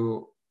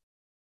you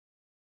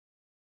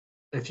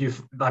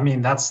I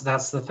mean, that's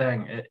the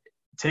thing.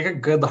 Take a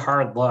good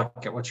hard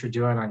look at what you're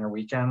doing on your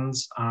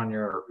weekends, on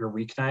your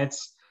weeknights,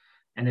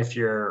 and if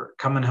you're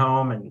coming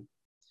home and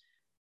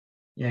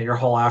your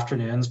whole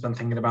afternoon's been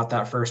thinking about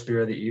that first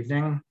beer of the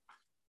evening.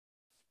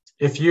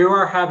 If you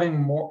are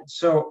having more,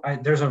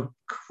 there's a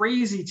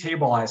crazy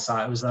table I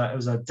saw. It was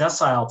a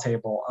decile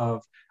table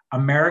of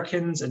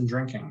Americans and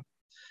drinking.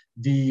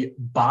 The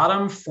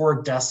bottom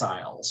 4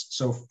 deciles,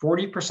 so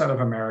 40% of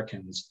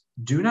Americans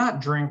do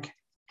not drink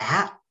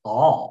at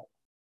all.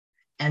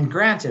 And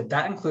granted,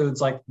 that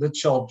includes like the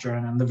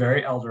children and the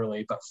very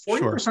elderly, but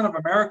 40% of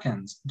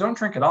Americans don't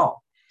drink at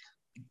all.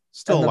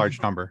 Still a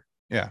large number.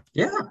 Yeah.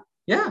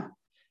 Yeah.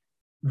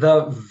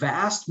 The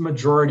vast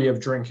majority of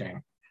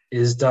drinking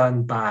is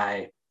done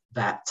by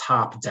that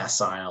top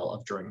decile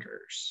of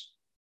drinkers.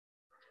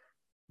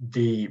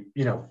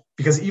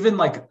 Because even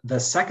like the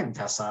second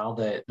decile,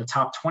 the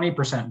top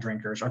 20%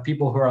 drinkers are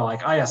people who are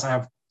like, oh yes, I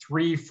have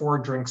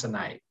 3-4 drinks a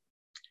night.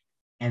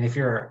 And if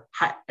you're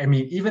high, I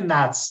mean, even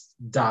that's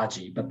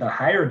dodgy, but the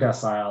higher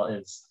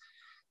decile is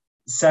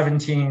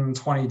 17,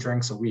 20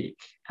 drinks a week.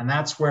 And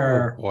that's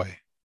where, oh boy.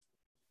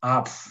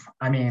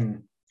 I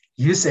mean,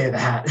 you say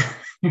that.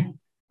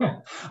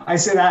 I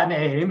say that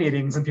in AA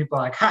meetings and people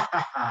are like, ha,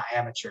 ha, ha,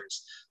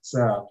 amateurs.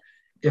 So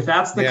if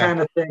that's the kind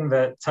of thing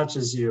that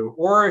touches you,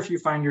 or if you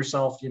find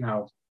yourself,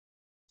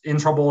 in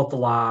trouble with the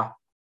law,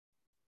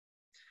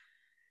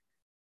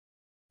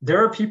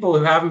 there are people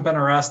who haven't been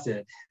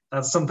arrested.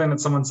 That's something that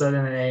someone said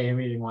in an AA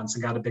meeting once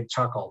and got a big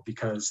chuckle,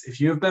 because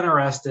if you've been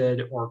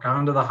arrested or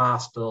gone to the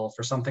hospital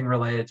for something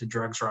related to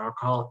drugs or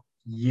alcohol,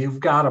 you've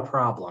got a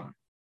problem.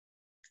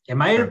 It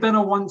might have been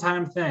a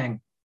one-time thing.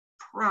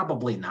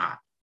 Probably not.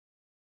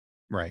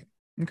 Right.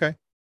 Okay.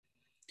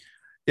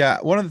 Yeah.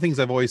 One of the things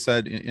I've always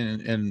said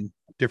in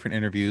different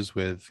interviews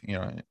with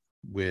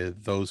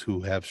those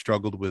who have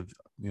struggled with,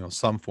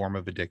 some form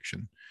of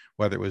addiction,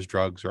 whether it was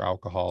drugs or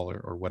alcohol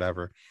or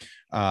whatever,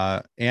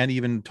 and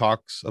even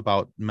talks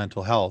about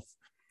mental health.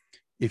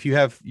 If you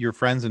have your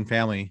friends and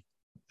family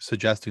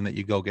suggesting that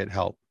you go get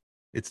help,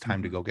 it's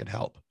time to go get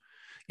help.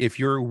 If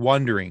you're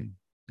wondering,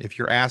 if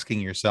you're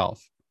asking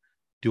yourself,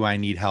 do I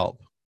need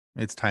help?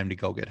 It's time to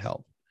go get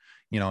help.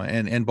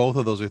 And both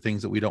of those are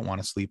things that we don't want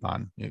to sleep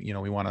on.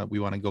 We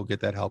want to go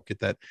get that help,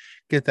 get that,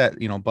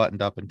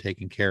 buttoned up and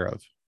taken care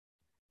of.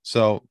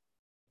 So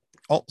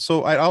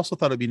I also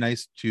thought it'd be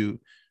nice to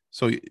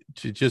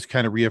just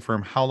kind of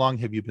reaffirm, how long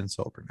have you been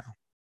sober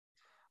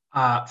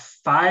now?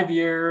 5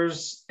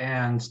 years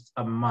and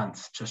a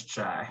month, just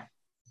shy.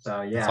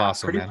 So yeah, that's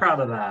awesome, pretty man. Proud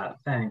of that.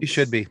 Thanks. You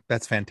should be.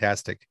 That's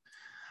fantastic.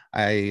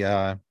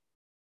 I'm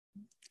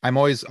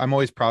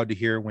always proud to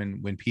hear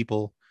when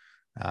people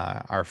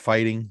are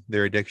fighting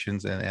their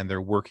addictions and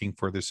they're working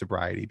for their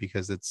sobriety,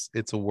 because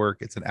it's a work,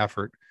 it's an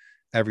effort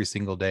every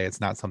single day. It's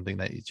not something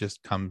that it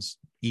just comes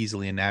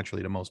easily and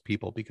naturally to most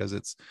people, because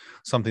it's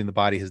something the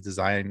body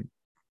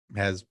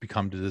has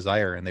become to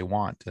desire and they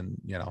want, and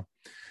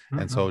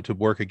and so to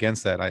work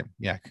against that,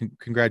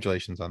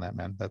 congratulations on that,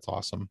 man. That's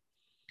awesome.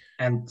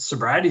 And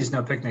sobriety is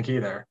no picnic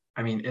either.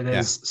 I mean, it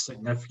is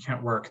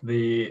significant work.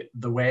 The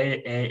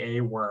way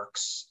AA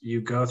works, you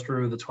go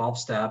through the 12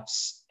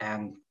 steps,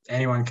 and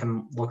anyone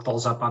can look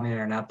those up on the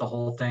internet. The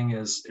whole thing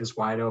is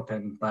wide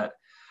open, but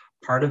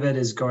part of it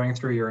is going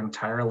through your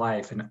entire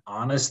life and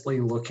honestly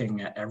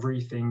looking at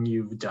everything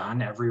you've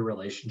done, every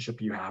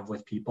relationship you have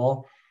with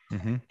people,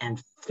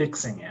 and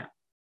fixing it.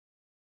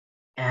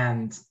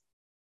 And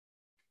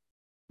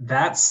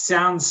that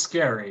sounds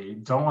scary.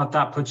 Don't let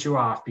that put you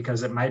off,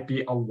 because it might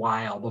be a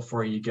while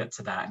before you get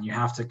to that. And you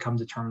have to come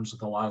to terms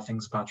with a lot of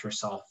things about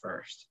yourself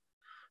first.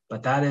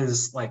 But that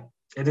is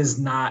it is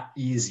not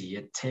easy.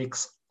 It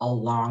takes a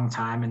long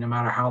time. And no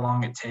matter how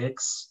long it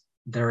takes,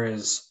 there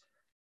is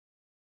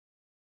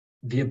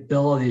the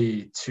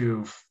ability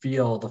to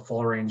feel the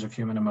full range of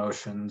human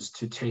emotions,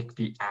 to take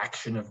the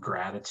action of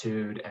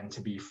gratitude, and to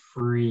be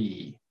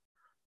free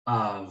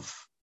of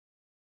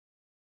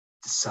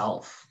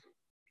self.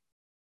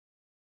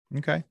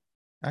 Okay,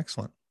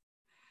 excellent.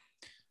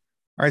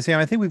 All right, Sam,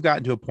 I think we've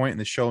gotten to a point in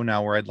the show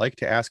now where I'd like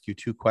to ask you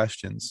 2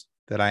 questions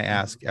that I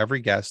ask every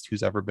guest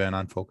who's ever been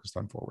on Focused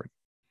on Forward.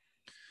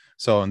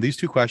 So, and these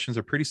 2 questions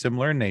are pretty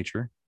similar in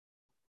nature,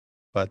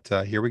 but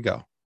here we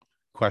go.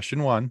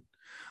 Question 1,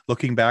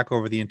 looking back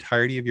over the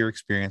entirety of your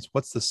experience,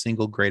 what's the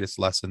single greatest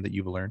lesson that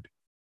you've learned?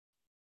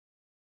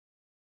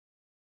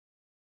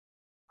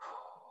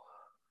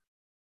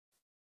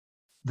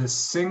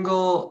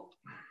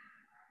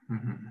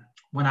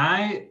 When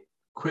I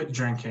quit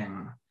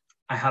drinking,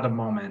 I had a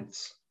moment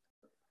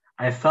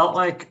I felt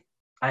like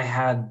I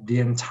had the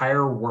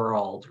entire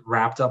world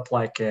wrapped up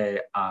like an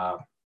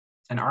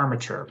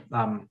armature,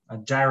 a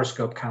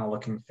gyroscope kind of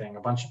looking thing,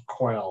 a bunch of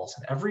coils,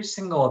 and every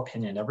single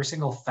opinion, every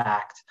single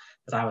fact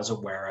that I was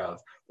aware of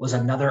was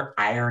another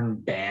iron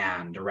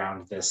band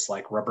around this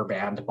like rubber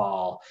band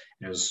ball.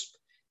 It was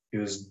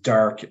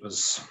dark. It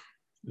was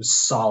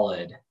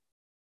solid.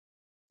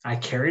 I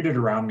carried it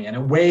around me, and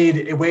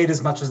it weighed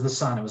as much as the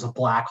sun. It was a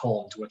black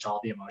hole into which all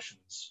the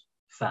emotions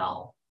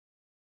fell.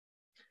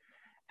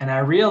 And I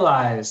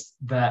realized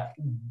that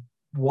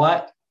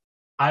what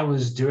I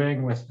was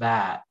doing with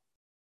that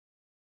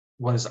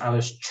was I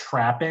was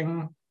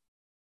trapping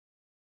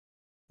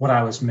what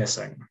I was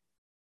missing.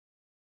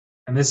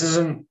 And this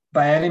isn't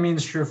by any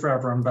means true for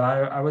everyone, but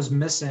I was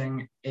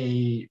missing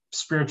a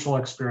spiritual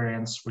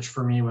experience, which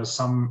for me was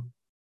some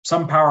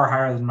power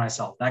higher than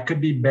myself. That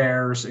could be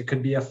bears, it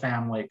could be a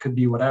family, it could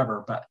be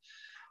whatever, but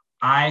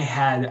I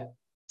had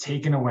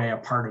taken away a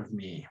part of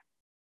me.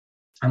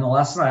 And the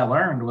lesson I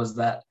learned was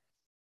that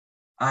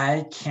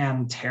I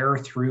can tear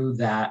through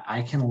that.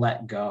 I can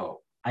let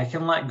go. I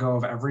can let go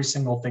of every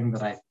single thing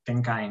that I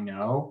think I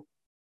know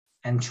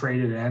and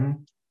trade it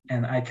in,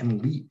 and I can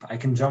leap. I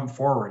can jump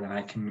forward, and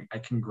I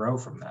can grow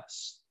from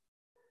this.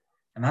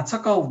 And that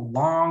took a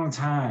long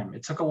time.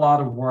 It took a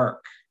lot of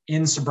work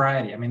in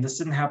sobriety. I mean, this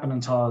didn't happen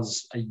until I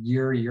was a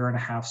year and a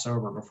half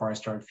sober before I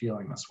started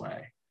feeling this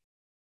way.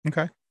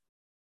 Okay.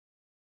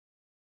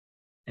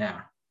 Yeah.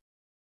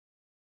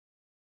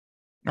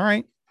 All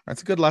right.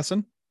 That's a good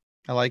lesson.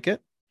 I like it.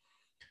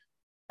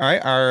 All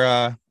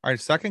right. Our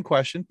second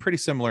question, pretty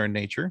similar in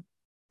nature,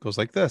 goes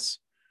like this.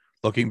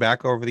 Looking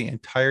back over the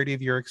entirety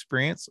of your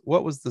experience,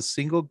 what was the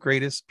single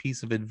greatest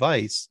piece of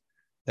advice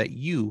that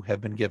you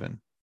have been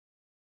given?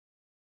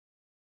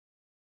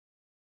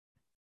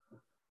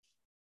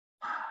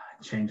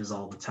 It changes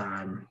all the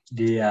time.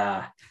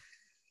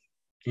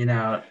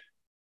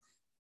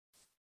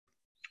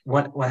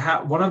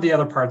 One of the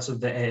other parts of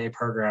the AA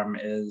program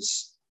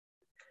is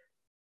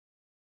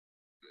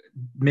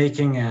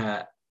making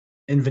a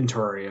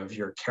inventory of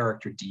your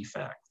character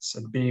defects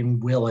and being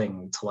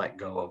willing to let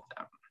go of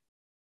them.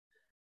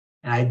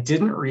 And I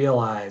didn't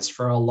realize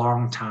for a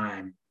long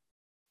time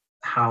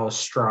how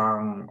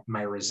strong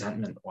my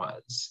resentment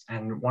was.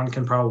 And one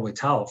can probably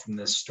tell from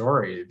this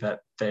story that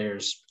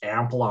there's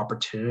ample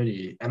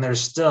opportunity, and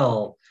there's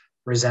still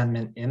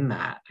resentment in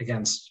that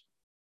against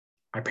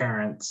my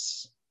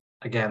parents,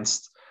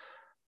 against,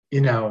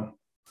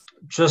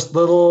 just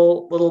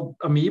little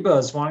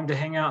amoebas wanting to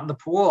hang out in the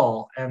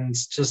pool and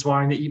just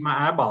wanting to eat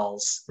my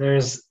eyeballs.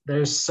 There's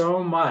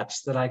so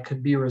much that I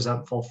could be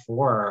resentful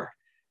for.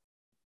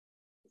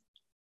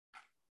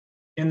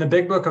 In the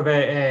big book of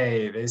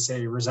AA, they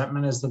say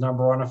resentment is the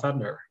number one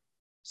offender.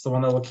 It's the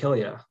one that will kill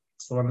you.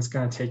 It's the one that's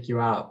going to take you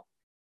out.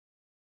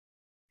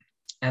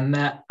 And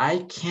that I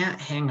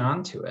can't hang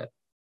on to it.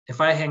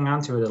 If I hang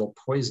on to it, it'll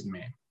poison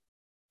me.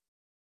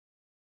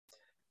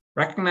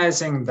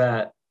 Recognizing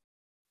that,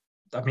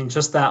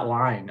 just that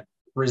line,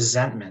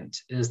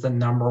 resentment is the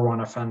number one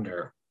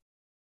offender,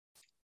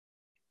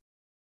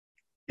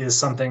 is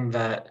something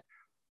that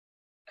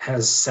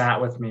has sat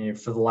with me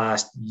for the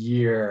last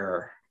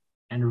year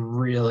and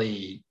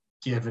really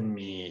given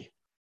me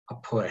a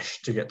push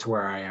to get to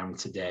where I am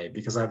today,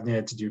 because I've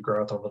needed to do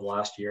growth over the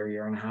last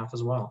year and a half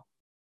as well.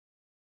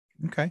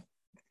 Okay.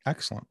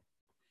 Excellent.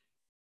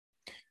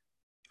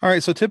 All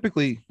right. So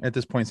typically at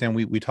this point, Sam,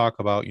 we talk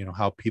about,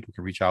 how people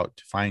can reach out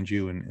to find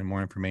you and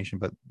more information,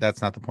 but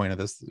that's not the point of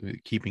this,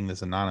 keeping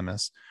this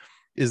anonymous.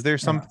 Is there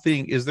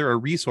something, is there a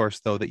resource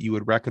though, that you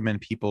would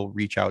recommend people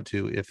reach out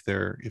to if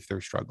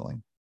they're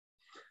struggling?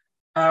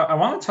 I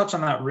want to touch on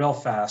that real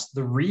fast.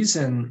 The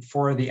reason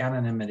for the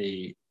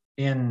anonymity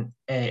in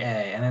AA,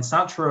 and it's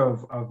not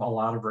true of a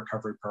lot of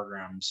recovery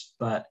programs,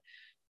 but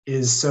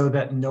is so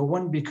that no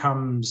one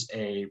becomes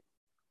a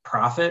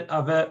prophet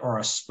of it or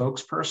a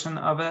spokesperson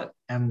of it.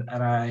 And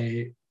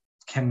I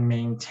can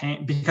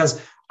maintain,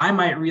 because I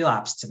might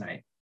relapse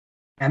tonight.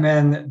 And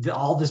then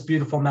all this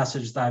beautiful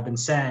message that I've been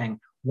saying,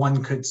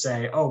 one could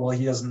say, oh, well,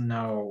 he doesn't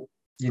know,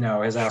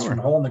 his ass from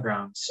a hole in the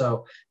ground.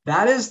 So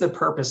that is the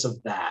purpose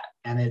of that.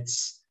 And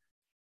it's,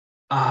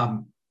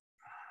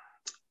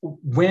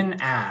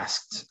 when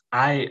asked,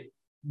 I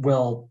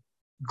will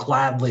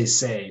gladly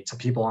say to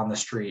people on the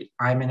street,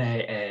 I'm in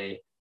AA,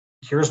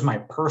 here's my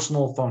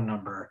personal phone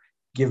number,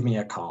 give me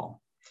a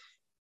call.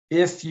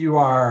 If you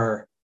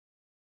are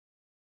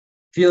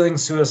feeling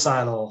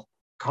suicidal,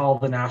 call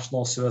the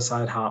National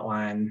Suicide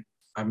Hotline.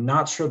 I'm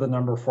not sure the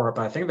number for it,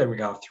 but I think that we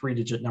got a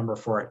 3-digit number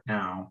for it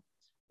now,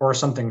 or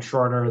something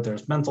shorter.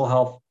 There's mental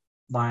health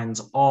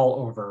lines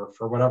all over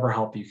for whatever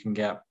help you can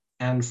get.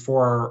 And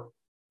for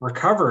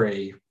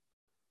recovery,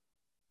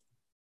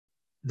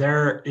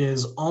 there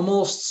is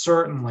almost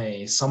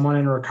certainly someone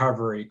in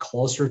recovery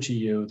closer to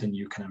you than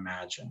you can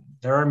imagine.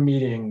 There are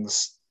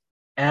meetings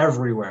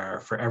everywhere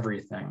for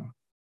everything.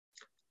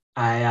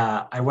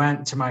 I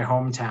went to my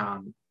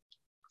hometown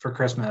for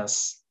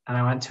Christmas, and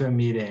I went to a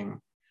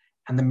meeting,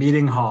 and the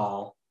meeting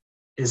hall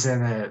is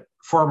in a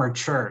former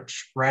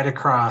church right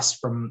across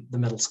from the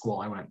middle school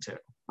I went to,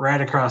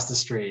 right across the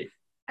street.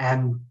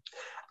 And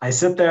I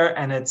sit there,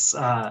 and it's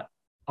a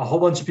whole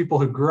bunch of people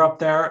who grew up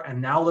there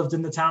and now lived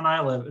in the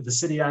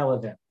city I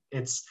live in.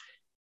 It's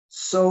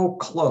so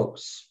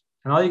close,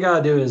 and all you got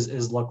to do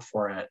is look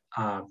for it.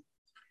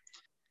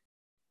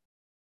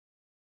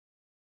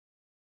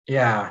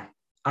 Yeah,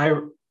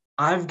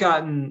 I've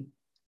gotten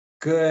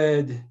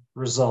good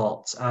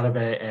results out of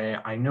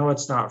AA. I know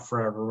it's not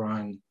for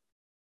everyone.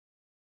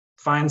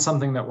 Find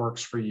something that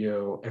works for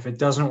you. If it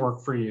doesn't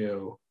work for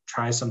you,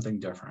 try something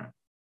different.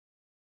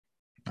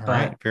 All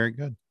right, very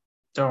good.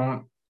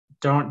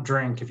 Don't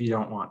drink if you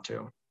don't want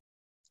to.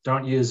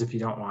 Don't use if you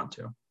don't want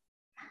to.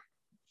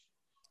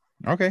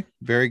 Okay,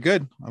 very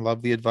good. I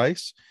love the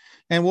advice,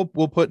 and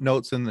we'll put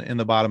notes in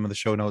the bottom of the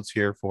show notes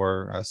here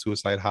for a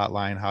suicide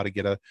hotline, how to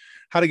get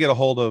a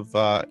hold of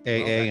AA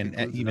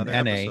and even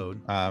NA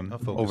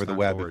over the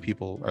web if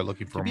people are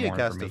looking for more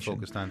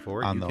information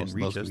on those.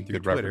 Those would be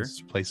good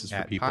reference places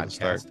for people to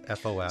start.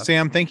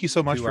 Sam, thank you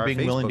so much for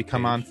being willing to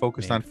come on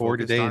Focused on Forward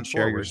today and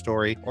share your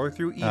story. Or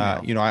through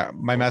email.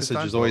 My message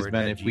has always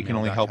been, if we can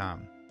only help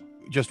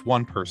just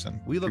one person,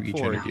 we look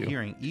forward to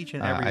hearing each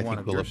and every one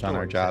of your stories. I think we'll have done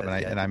our job,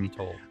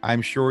 and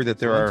I'm sure that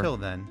there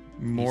are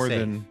more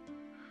than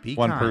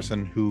one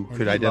person who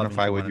could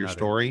identify with your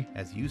story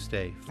as you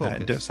stay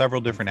focused.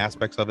 Several different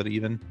aspects of it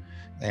even,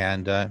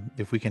 and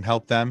if we can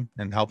help them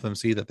and help them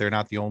see that they're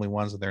not the only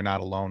ones, that they're not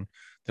alone,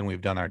 then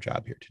we've done our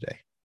job here today.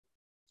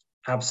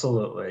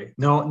 Absolutely.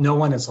 No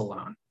one is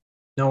alone.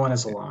 No one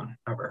is alone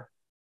ever.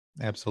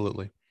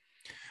 Absolutely.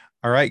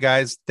 All right,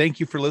 guys. Thank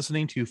you for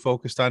listening to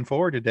Focused on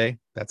Forward today.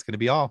 That's going to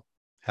be all.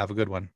 Have a good one.